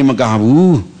ခန်းနေမက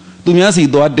ဘူးသူများစီ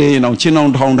သွားတဲရင်တော့ချင်းအော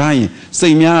င်ထောင်ထားရင်စိ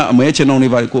တ်များအမဲချင်းအောင်တွေ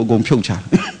ပါကိုအကုန်ဖြုတ်ချ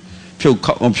ဖြုတ်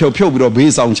ပြီးတော့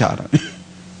ဘေးဆောင်ချတာ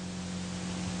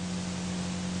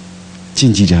ကျ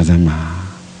င်ကြည်ကြစမ်းပါ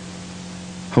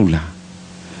ဟုတ်လား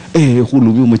ဟိုလူ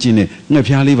မျိုးမကျင်နဲ့ငှက်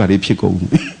ဖျားလေးပါလေဖြစ်ကုန်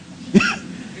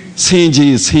ဆင်း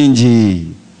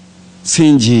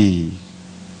ကြီး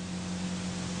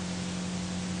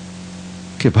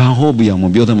ကဲဘာဟောပြအောင်မ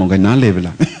ပြောသမောကနားလဲဗ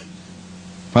လား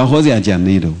ဘာဟောစရာကြံ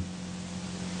သေးတော့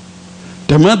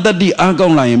ဓမ္မတတ္တိအားကော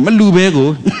င်းလာရင်မလူပဲကို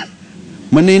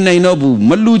မနေနိုင်တော့ဘူး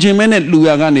မလူခြင်းမဲနဲ့လူရ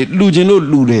ကနေလူခြင်းလို့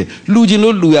လူတယ်လူခြင်း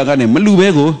လို့လူရကနေမလူပဲ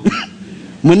ကို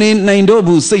မနေနိုင်တော့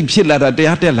ဘူးစိတ်ဖြစ်လာတာတ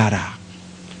ရားတက်လာတာ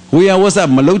ဝေယဝဆ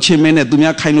မလုတ်ခြင်းမဲနဲ့သူ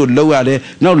များခိုင်းလို့လှုပ်ရတယ်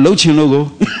နောက်လှုပ်ခြင်းလို့ကို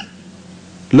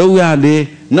လှုပ်ရတယ်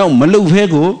နောက်မလှုပ်ဖဲ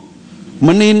ကို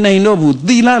Mani nine nobu,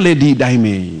 Dila lady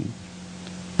dime.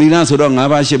 Dila so long,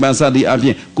 Avashima Sadi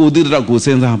Api, go didra go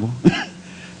sensabo.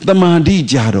 The Madi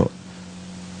Jaro.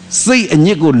 Say and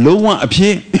ye go lower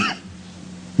appear.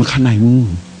 Macanai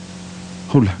moon.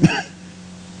 Hola.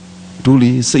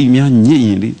 Tuli, say me,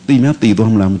 ye, the Mati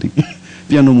Dom Lamadi.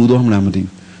 Piano Mudom Lamadi.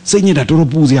 Say me that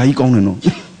Robuzi Icono.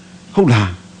 Hola.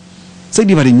 Say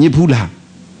the very Nipula.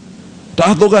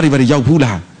 Tatoga very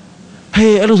Yapula.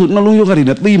 Hey, I don't know you got in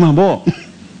a theme, bo.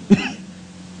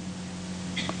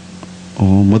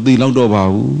 Oh, Madi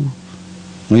Laudo.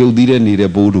 You didn't need a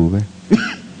bodo.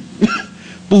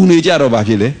 Pune Jaro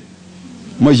Bakile.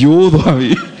 My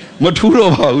Yodo,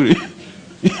 Maturo Bauri.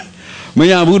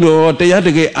 Mayabudo,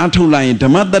 Tayatake, Ato line,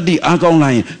 Tamata di Akon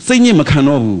line, Singing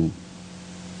Macanobu.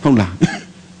 Hola.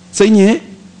 Singing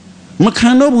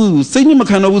Macanobu, singing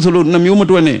Macanobu, so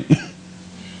Namumatwane.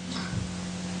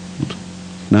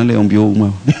 Nale on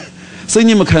Bioma.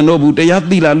 Singing Macanobu,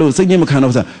 Tayati Lalo, singing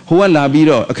Macanosa, Hoa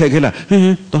Labido, a Kakela,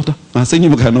 Doctor,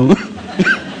 singing Macano.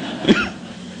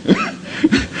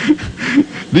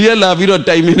 Dear Labido,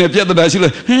 time in a Piazza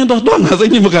Dashila, Doctor,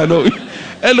 singing Macano.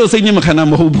 Hello, singing Macana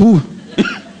Mobu.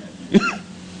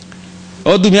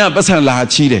 Oh, do me up as a la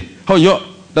chile. How you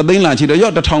the thing la chile,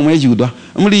 you're the tongue way you do.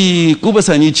 Only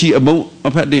Kubasani chi about a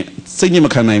petty singing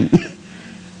Macana.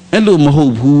 Hello,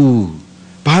 Mobu.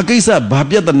 Bagisa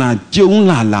Babiatana, Joan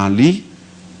la lali.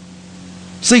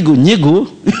 Say good nego.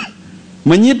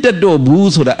 Manita do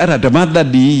booze or the Aradamada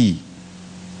di.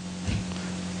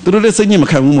 To the singing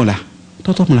Macamula.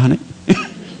 Toto Mulane.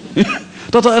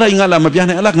 Toto Arangala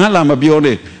Mapiana, Alangala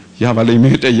Mabione. Yavale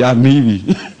made a yard navy.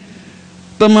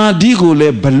 Tamadigo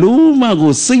le baluma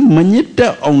go sing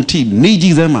manita on tea,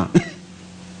 Niji Zama.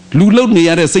 Lulo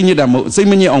near singing sing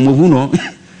many on Movuno.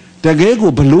 Tagago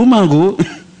baluma go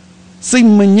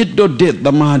sing manito dead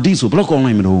the Mahadiso block on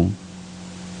my home.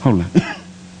 Hola.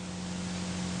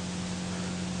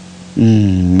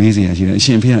 Amazing.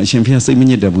 Champagne, sing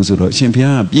many dabusuro,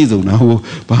 champagne, Bizo now,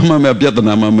 Bahama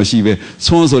Piatana Mashive,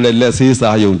 Sonso let less his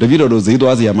ayon, the video of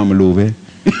Zidoazia Mamalove.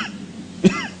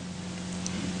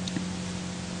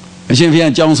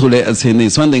 Champagne Jones will let us in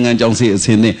this one thing and Jones is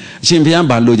in it. Champagne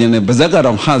Balujan and Bazaka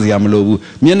of Haziamalo,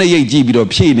 Miana GB or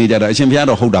Pini that I champagne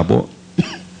or hold up.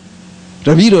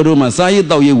 The video room, Masai,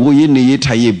 though you would in the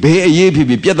Taye, Bay, Ye,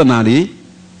 Pietanari,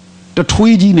 the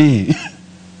Twiggy name.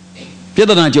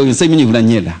 Piedana Joe in same you than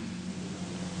Yella.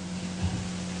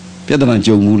 Piedana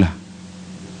Joe Mula.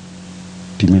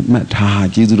 Timid Ha,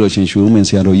 Jesus Roshan Shum and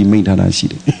Seattle, you made her she.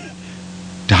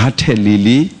 That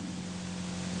Lily.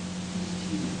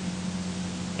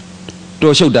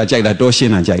 Do show that Jaila, do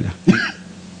shin and Jaila.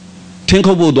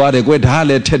 Tinkobo do the great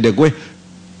Harley, Ted the Gwe.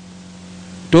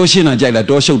 Do shin and Jaila,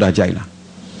 do show that Jaila.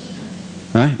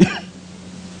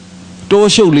 Do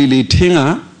show Lily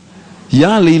Tinga.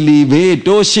 Ya Lily, be,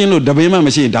 do shin, the Bema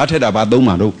machine, darted about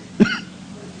Domado.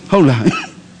 Hola.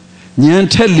 Nyan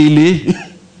tell Lily.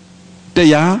 The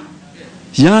ya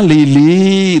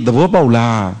Lily, the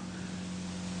Wobola.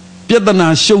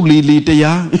 Piedana show Lily, the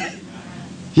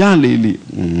ya Lily.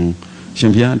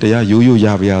 Champion, the ya, you,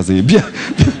 Yaviazi.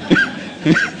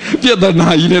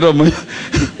 Piedana, you know, my.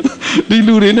 The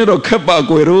Lurino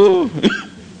Capaguero.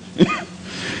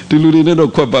 The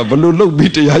Lurino Capa, but look,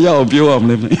 beat the Yaya of your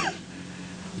arm.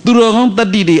 Durong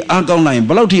tadi agong lain,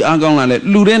 balau di agong lain,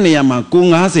 luren ni ama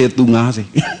kungase tungase.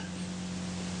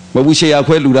 Babu saya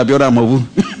aku lura biara mabu.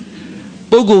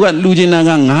 Pogo kan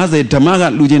lujinaga ngase,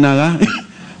 damaga lujinaga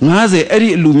ngase.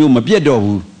 Eri lumio mapia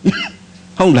dobu.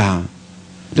 Hong lah.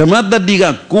 Damat tadi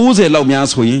kan kuse lau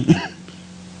miasui.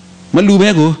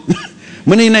 Malubego.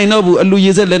 Mani nai nobu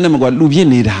lujise lena magwa lubie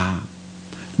ni dah.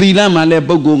 Tila male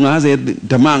pogo ngase,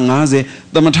 damang ngase,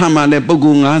 damatama le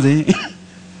pogo ngase.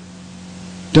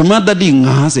 Damata di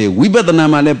ngase, Wibetana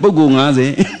male pogo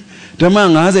ngase,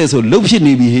 Damangase so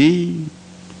lupini be.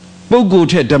 Pogo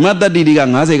te Damata di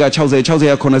ngase, Chause,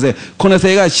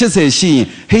 Conasega, Shise, she,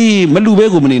 hey,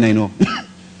 Malubego Manino.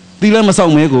 Dilama Sao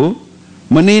Mego,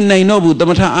 Mani Nainobu,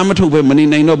 Damata Amatobe, Mani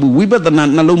Nainobu, Wibetana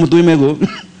Nalomutuimego,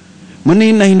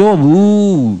 Mani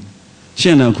Nainobu,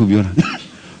 Shana Kubura.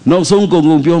 No song go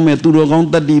me to the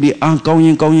ground that did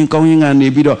going and the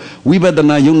video. We better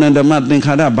not young and the Martin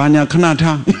Kada, Banya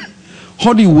Kanata.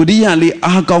 Howdy woody ali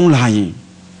are gone lying.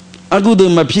 A good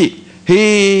mapi,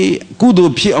 hey,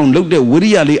 good pie on look the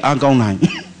woody ali are gone lying.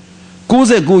 Goes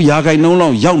a go yaga no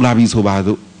long, young labis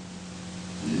obado.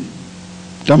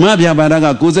 Tamabia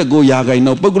Baraga goes a go yaga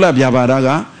no, Pogula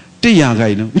Baraga,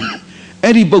 Tiaga no.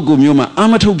 Eddie Bogumuma,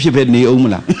 Amato Pipet ne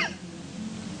Omla.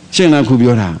 Shena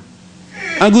Kubiora.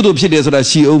 A good opinion that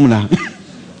she omla.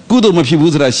 Good of my people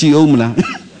that she omla.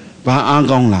 Ba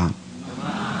Angongla.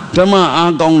 ဓမ္မ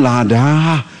အားကောင်းလာတာ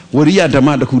ဝရိယဓမ္မ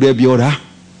တစ်ခုတည်းပြောတာ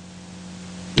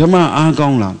ဓမ္မအားကော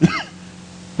င်းလာ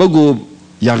ပုဂ္ဂိုလ်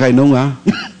ရာခိုင်နှုန်းက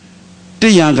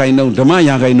100ရာခိုင်နှုန်းဓမ္မ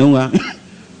ရာခိုင်နှုန်းက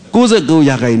99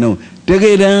ရာခိုင်နှုန်းတက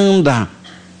ယ်တမ်းသာ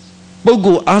ပုဂ္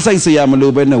ဂိုလ်အားဆိုင်เสียမ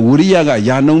လို့ပဲနဲ့ဝရိယက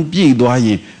ယာနှုံးပြည့်သွားရ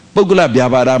င်ပုဂ္ဂလဗျာ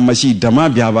ပါဒမရှိဓမ္မ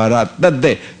ဗျာပါဒတက်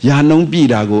တဲ့ယာနှုံးပြည့်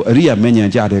တာကိုအရိယာမဉ္ဇဉ်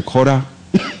ကြတယ်ခေါ်တာ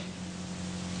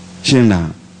ရှင်းလား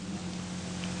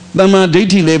တမ္မာဒိဋ္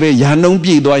ဌိလည်းပဲယာနှုံးပြ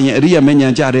ည့်သွားရင်အရိယာမဉ္ဇ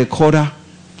ဉ်ကြတယ်ခေါ်တာ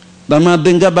တမ္မာသ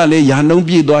င်္ကပ္ပလည်းယာနှုံး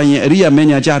ပြည့်သွားရင်အရိယာမဉ္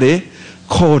ဇဉ်ကြတယ်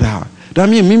ခေါ်တာဒါ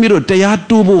မြင့်မိမိတို့တရား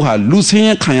တိုးဖို့ဟာလူဆင်း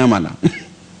ရဲခံရမှာလား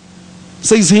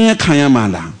စိတ်ဆင်းရဲခံရမှာ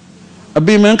လားအပ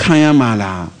င်မခံရမှာ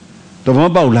လားသဘော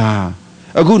ပေါက်လား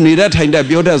အခုနေတတ်ထိုင်တတ်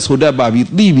ပြောတတ်ဆိုတတ်ပါပြီ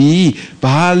သိပြီ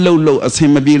ဘာလို့အစ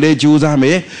င်မပြေလဲကြိုးစားမ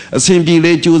ယ်အစင်ပြေ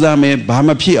လဲကြိုးစားမယ်ဘာမ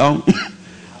ဖြစ်အောင်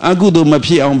အကုသိုလ်မ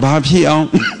ဖြစ်အောင်ဘာဖြစ်အောင်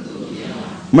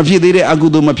မဖြစ်သေးတဲ့အကု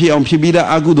သိုလ်မဖြစ်အောင်ဖြစ်ပြီးသား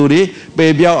အကုသိုလ်တွေပ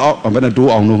ယ်ပြောက်အောင်ဘယ်နဲ့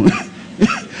တိုးအောင်လို့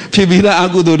ဖြစ်ပြီးသားအ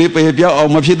ကုသိုလ်တွေပယ်ပြောက်အော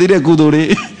င်မဖြစ်သေးတဲ့ကုသိုလ်တွေ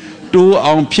တိုး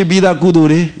အောင်ဖြစ်ပြီးသားကုသိုလ်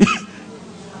တွေ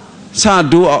စ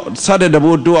တိုးအောင်စတဲ့တ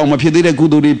ဘိုးတိုးအောင်မဖြစ်သေးတဲ့ကု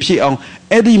သိုလ်တွေဖြစ်အောင်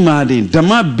အဲ့ဒီမှာတင်ဓမ္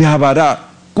မဗျာပါဒ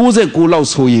69လောက်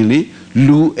ဆိုရင်လေ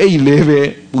လူအိတ်လဲပဲ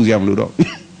ပူစရာမလိုတော့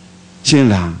ရှင်း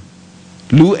လား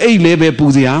လူအိတ်လဲပဲပူ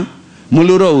စရာမ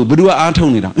လိုတော့ဘူးဘယ်သူကအားထု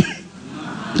တ်နေတာ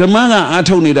ဓမ္မကအား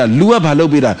ထုတ်နေတာလူကဘာလု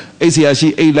ပ်ပေးတာအိတ်เสียရှိ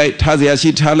အိတ်လိုက်ထားเสียရှိ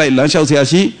ထားလိုက်လမ်းလျှောက်เสีย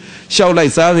ရှိလျှောက်လို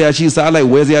က်စားเสียရှိစားလိုက်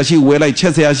ဝယ်เสียရှိဝယ်လိုက်ချ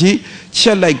က်เสียရှိချ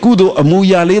က်လိုက်ကုသိုလ်အမူအ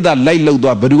ရာလေးသာလိုက်လုပ်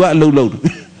သွားဘယ်သူကအလုပ်လုပ်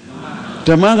ဓ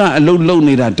မ္မကအလုပ်လုပ်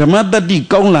နေတာဓမ္မတတ္တိ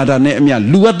ကောင်းလာတာနဲ့အမျှ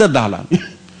လူကသက်သာလာ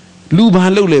လူဘာ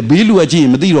လုပ်လဲဘေးလူကကြည့်ရ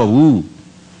င်မသိတော့ဘူး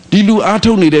ဒီလူအား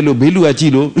ထုတ်နေတယ်လို့ဘေးလူကကြ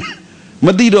ည့်လို့မ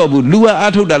သိတော့ဘူးလူက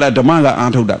အားထုတ်တာလားဓမ္မက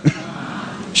အားထုတ်တာ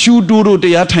ရှူတိုးတို့တ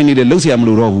ရားထိုင်နေတယ်လှုပ်เสียမ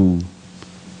လို့တော့ဘူး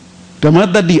ဓမ္မ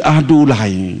တတ္တိအားတိုးလာ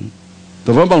ရင်သ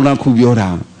ဘောပေါက်လားခုပြောတာ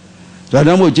ဒါ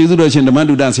ကြောင့်မို့ကျေးဇူးတော်ရှင်ဓမ္မ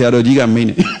တုတဆရာတော်ကြီးကမိန်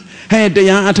တယ်ဟဲ့တ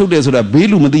ရားအားထုတ်တယ်ဆိုတာဘေး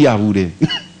လူမသိရဘူးတဲ့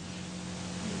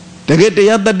တကယ်တ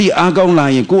ရားတတ္တိအားကောင်းလာ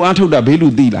ရင်ကိုအားထုတ်တာဘေးလူ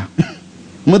သိလား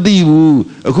မသိဘူး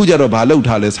အခုကျတော့ဘာလှုပ်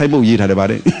ထားလဲစိုက်ပုတ်ရေးထားတယ်ဗါ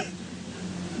တဲ့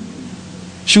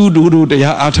ရှူတူတူတ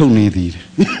ရားအားထုတ်နေသည်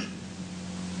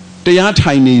တရား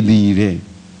ထိုင်နေသည်တဲ့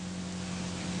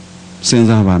စဉ်း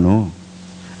စားပါနော်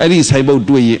အဲ့ဒီဆိုင်ပုတ်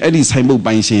တွေ့ရင်အဲ့ဒီဆိုင်ပုတ်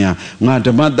ပိုင်ရှင်ဟာငါဓ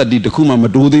မ္မတတ္တိတခုမှမ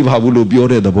တိုးသေးပါဘူးလို့ပြော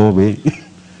တဲ့သဘောပဲ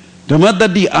ဓမ္မတ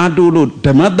တ္တိအားတိုးလို့ဓ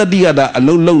မ္မတတ္တိကသာအ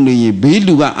လုံးလုံးနေရင်ဘေး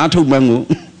လူကအားထုတ်မှန်း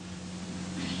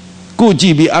ကိုကြ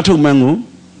ည့်ပြီးအားထုတ်မှန်းကို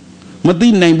မသိ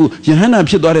နိုင်ဘူးယဟန္တာ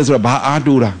ဖြစ်သွားတယ်ဆိုတာဘာအား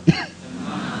တိုးတာ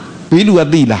ဘေးလူက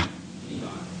သိလား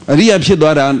အရိယာဖြစ်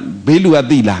သွားတာဘေးလူက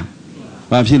သိလား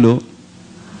ဘာဖြစ်လို့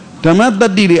ဓမ္မတ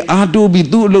တ္တိတွေအားတိုးပြီး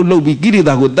သူ့အလုပ်လုပ်ပြီးကိရိ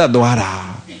တာကိုတတ်သွားတာ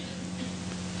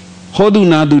ဟောတု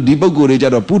နာတုဒီပုဂ္ဂိုလ်တွေကြ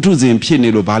တော့ပုထုဇဉ်ဖြစ်နေ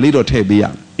လို့ဗာလေးတော့ထည့်ပေးရ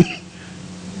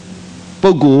ပု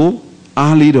ဂ္ဂိုလ်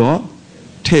အားလေးတော့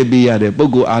ထည့်ပေးရတယ်ပု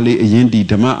ဂ္ဂိုလ်အားလေးအရင်ဒီ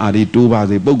ဓမ္မအားလေးတိုးပါ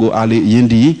စေပုဂ္ဂိုလ်အားလေးအရင်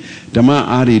ဒီဓမ္မ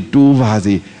အားလေးတိုးပါ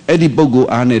စေအဲ့ဒီပုဂ္ဂိုလ်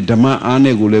အားနဲ့ဓမ္မအား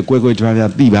နဲ့ကိုလည်းကွဲကွဲခြား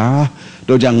ခြားသိပါ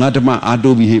တော့ကြငါဓမ္မအား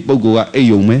တိုးပြီးဟေ့ပုဂ္ဂိုလ်ကအိပ်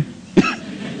ယုံမယ်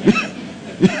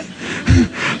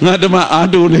ငါဓမ္မအား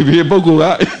တိုးနေပြီပုဂ္ဂိုလ်က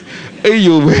အိပ်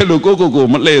ယုံပဲလို့ကို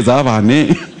မလှည့်စားပါနဲ့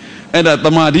အဲ့ဒါတ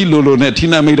မာတိလိုနဲ့ထိ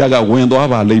နာမိတ်တာကဝင်သွား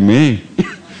ပါလိမ့်မယ်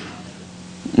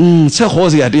ဆက်ခေါ်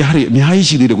စရာတရားတွေအများကြီး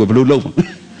ရှိသေးတယ်ကွယ်ဘယ်လိုလုပ်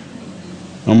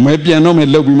မဲပြန်တော့မဲ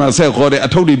လုပ်ပြီးမှဆက်ခေါ်တယ်အ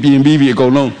ထုပ်တွေပြင်ပြီးပြီအကု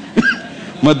န်လုံး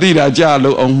မသိတာကြ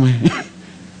လို့အောင်မယ်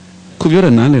ခုပြော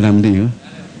တဲ့နားလည်လားမသိဘူး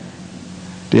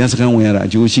တရားစခန်းဝင်ရတာအ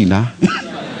ကျိုးရှိလား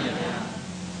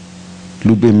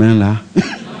လူပင်မန်းလား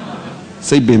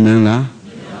စိတ်ပင်မန်းလား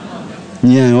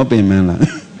ညံရောပင်မန်းလား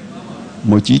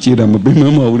မကြီးကြတာမပင်မ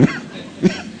န်းမဟုတ်ဘူး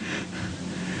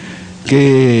ကဲ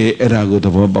အဲ့ဒါကိုသ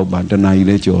ဘောပေါက်ပါတဏှာကြီး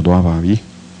လည်းကြော်သွားပါပြီ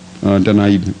တဏှာ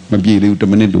ကြီးမပြေသေးဘူး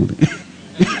10မိနစ်တူတယ်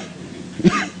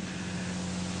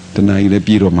တဏှာကြီးလည်း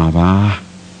ပြေတော့မှာပါ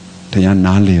တရား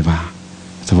နားလေပါ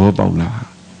သဘောပေါက်လား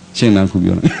ရှင်းလားခု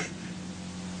ပြောလိုက်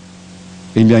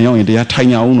အိမ်ပြန်ရောက်ရင်တရားထိုင်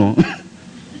ကြအောင်နော်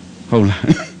ဟုတ်လား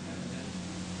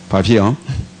ဘာဖြစ်အောင်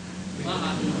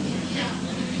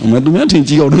မသူများထင်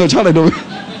ကြည့်အောင်တော့ချလိုက်တော့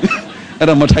အဲ့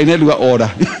ဒါမထိုင်တဲ့လူကအော်တာ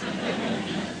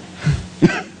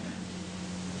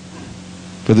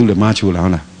ဘယ်သူလဲမချိုးလားဟု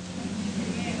တ်လား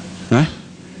ဟမ်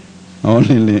ဟောလ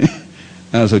င်း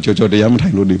အဲ့ဆိုကြောတရားမထို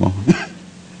င်လို့နေပါဩ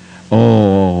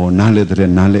နားလေတဲ့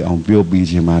နားလေအောင်ပြောပြီး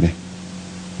ခြင်းပါတယ်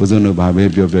ဘုဇုံတို့ဘာပဲ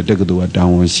ပြောတက္ကသိုလ်ကတော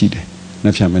င်းဝန်ရှိတယ်နှ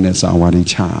စ်ဖြတ်မနဲ့စာဝါဒီ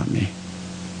ချရမယ်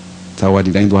စာဝါဒီ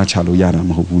တိုင်းသွားချလို့ရတာ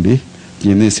မဟုတ်ဘူးလေပြ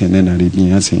င်းနေဆင်နေတာတွေပြင်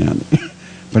ရဆင်ရတယ်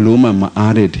ဘလို့မှမ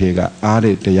အားတဲ့ထဲကအား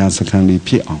တဲ့တရားစခန်းလေး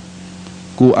ဖြစ်အောင်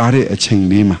ကိုအားတဲ့အချိန်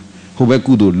လေးမှာဟိုဘက်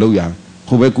ကုသိုလ်လုပ်ရ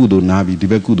ဟိုဘက်ကုသိုလ်နားပြီးဒီ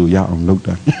ဘက်ကုသိုလ်ရအောင်လုပ်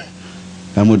တာ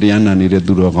ဒါမှမဟုတ်တရားနာနေတဲ့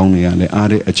သူတော်ကောင်းတွေကလည်းအား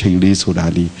တဲ့အချိန်လေးဆိုတာ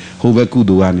ဒီဟိုဘက်ကု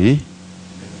သိုလ်ကနေ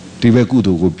ဒီဘက်ကု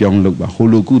သိုလ်ကိုပြောင်းလုပ်ပါဟို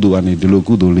လိုကုသိုလ်ကနေဒီလို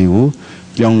ကုသိုလ်လေးကို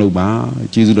ပြောင်းလုပ်ပါ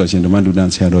ကျေးဇူးတော်ရှင်ဓမ္မဒုတန်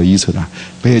ဆရာတော်ကြီးဆိုတာ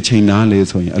ဘယ်ချိန်နားလဲ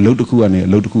ဆိုရင်အလုပ်တစ်ခုကနေအ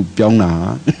လုပ်တစ်ခုပြောင်းတာ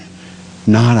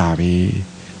နားတာပဲ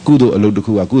ကုသိုလ်အလုပ်တစ်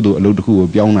ခုကကုသိုလ်အလုပ်တစ်ခုကို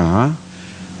ပြောင်းတာ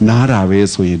နားတာပဲ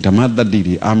ဆိုရင်ဓမ္မတတ္တိ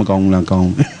တွေအာမကောင်းလားကော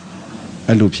င်း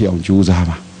အဲ့လိုဖြစ်အောင်ကြိုးစား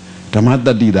ပါဓမ္မတ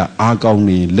တ္တိတာအာကောင်း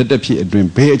နေလက်တစ်ဖြစ်အတွင်း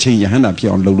ဘယ်အချိန်ယဟန္တာဖြစ်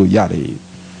အောင်လုပ်လို့ရတယ်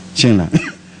ရှင်းလား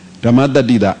ဓမ္မတတ္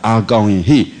တိတာအာကောင်းရင်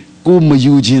ဟေ့ကိုမ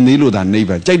ယူခြင်းသေးလို့သာနေ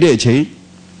ပါကြိုက်တဲ့အချိန်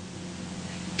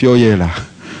ပြောရဲလား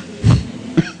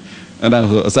အဲ့ဒါ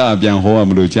ဆိုအစအပြန်ဟောရ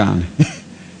မလို့ကြားနေ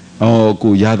အော်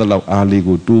ကိုရသလောက်အားလေး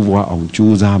ကိုတိုးပွားအောင်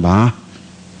ကြိုးစားပါ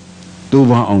တိုး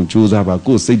ပွားအောင်ကြိုးစားပါ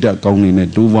ကိုစိတ်ဓာတ်ကောင်းနေနဲ့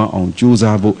တိုးပွားအောင်ကြိုး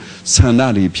စားဖို့ဆန္ဒ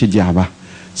တွေဖြစ်ကြပါ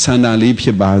ဆန္ဒလေးဖြ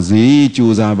စ်ပါစေ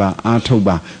ကြိုးစားပါအားထုတ်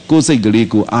ပါကိုစိတ်ကလေး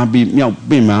ကိုအားပြီးမြောက်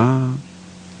ပင့်ပါ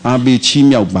အားပြီးချီး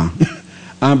မြောက်ပါ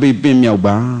အားပြီးပင့်မြောက်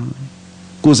ပါ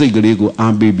ကိုစိတ်ကလေးကို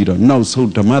အားပေးပြီးတော့နောက်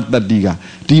ဆုံးဓမ္မတတ္တိက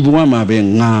ဒီဘဝမှာပဲ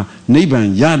ငါနိဗ္ဗာန်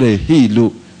ရတယ်ဟိ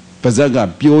လို့ပါဇက်က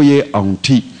ပြောရဲအောင်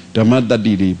ထိဓမ္မတတ္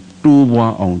တိတွေတိုး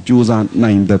ပွားအောင်ကြိုးစား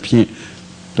နိုင်သဖြင့်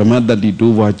ဓမ္မတတ္တိ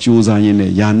တိုးပွားကြိုးစားရင်း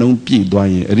နဲ့ယာနှုံးပြည့်သွား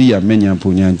ရင်အရိယာမဉ္ဇဉ်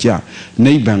ဘုံဉာဏ်ကြ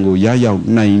နိဗ္ဗာန်ကိုရရောက်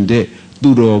နိုင်တဲ့သူ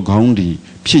တော်ကောင်းတွေ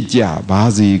ဖြစ်ကြပါ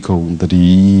စေကုန်သတ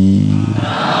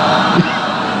ည်း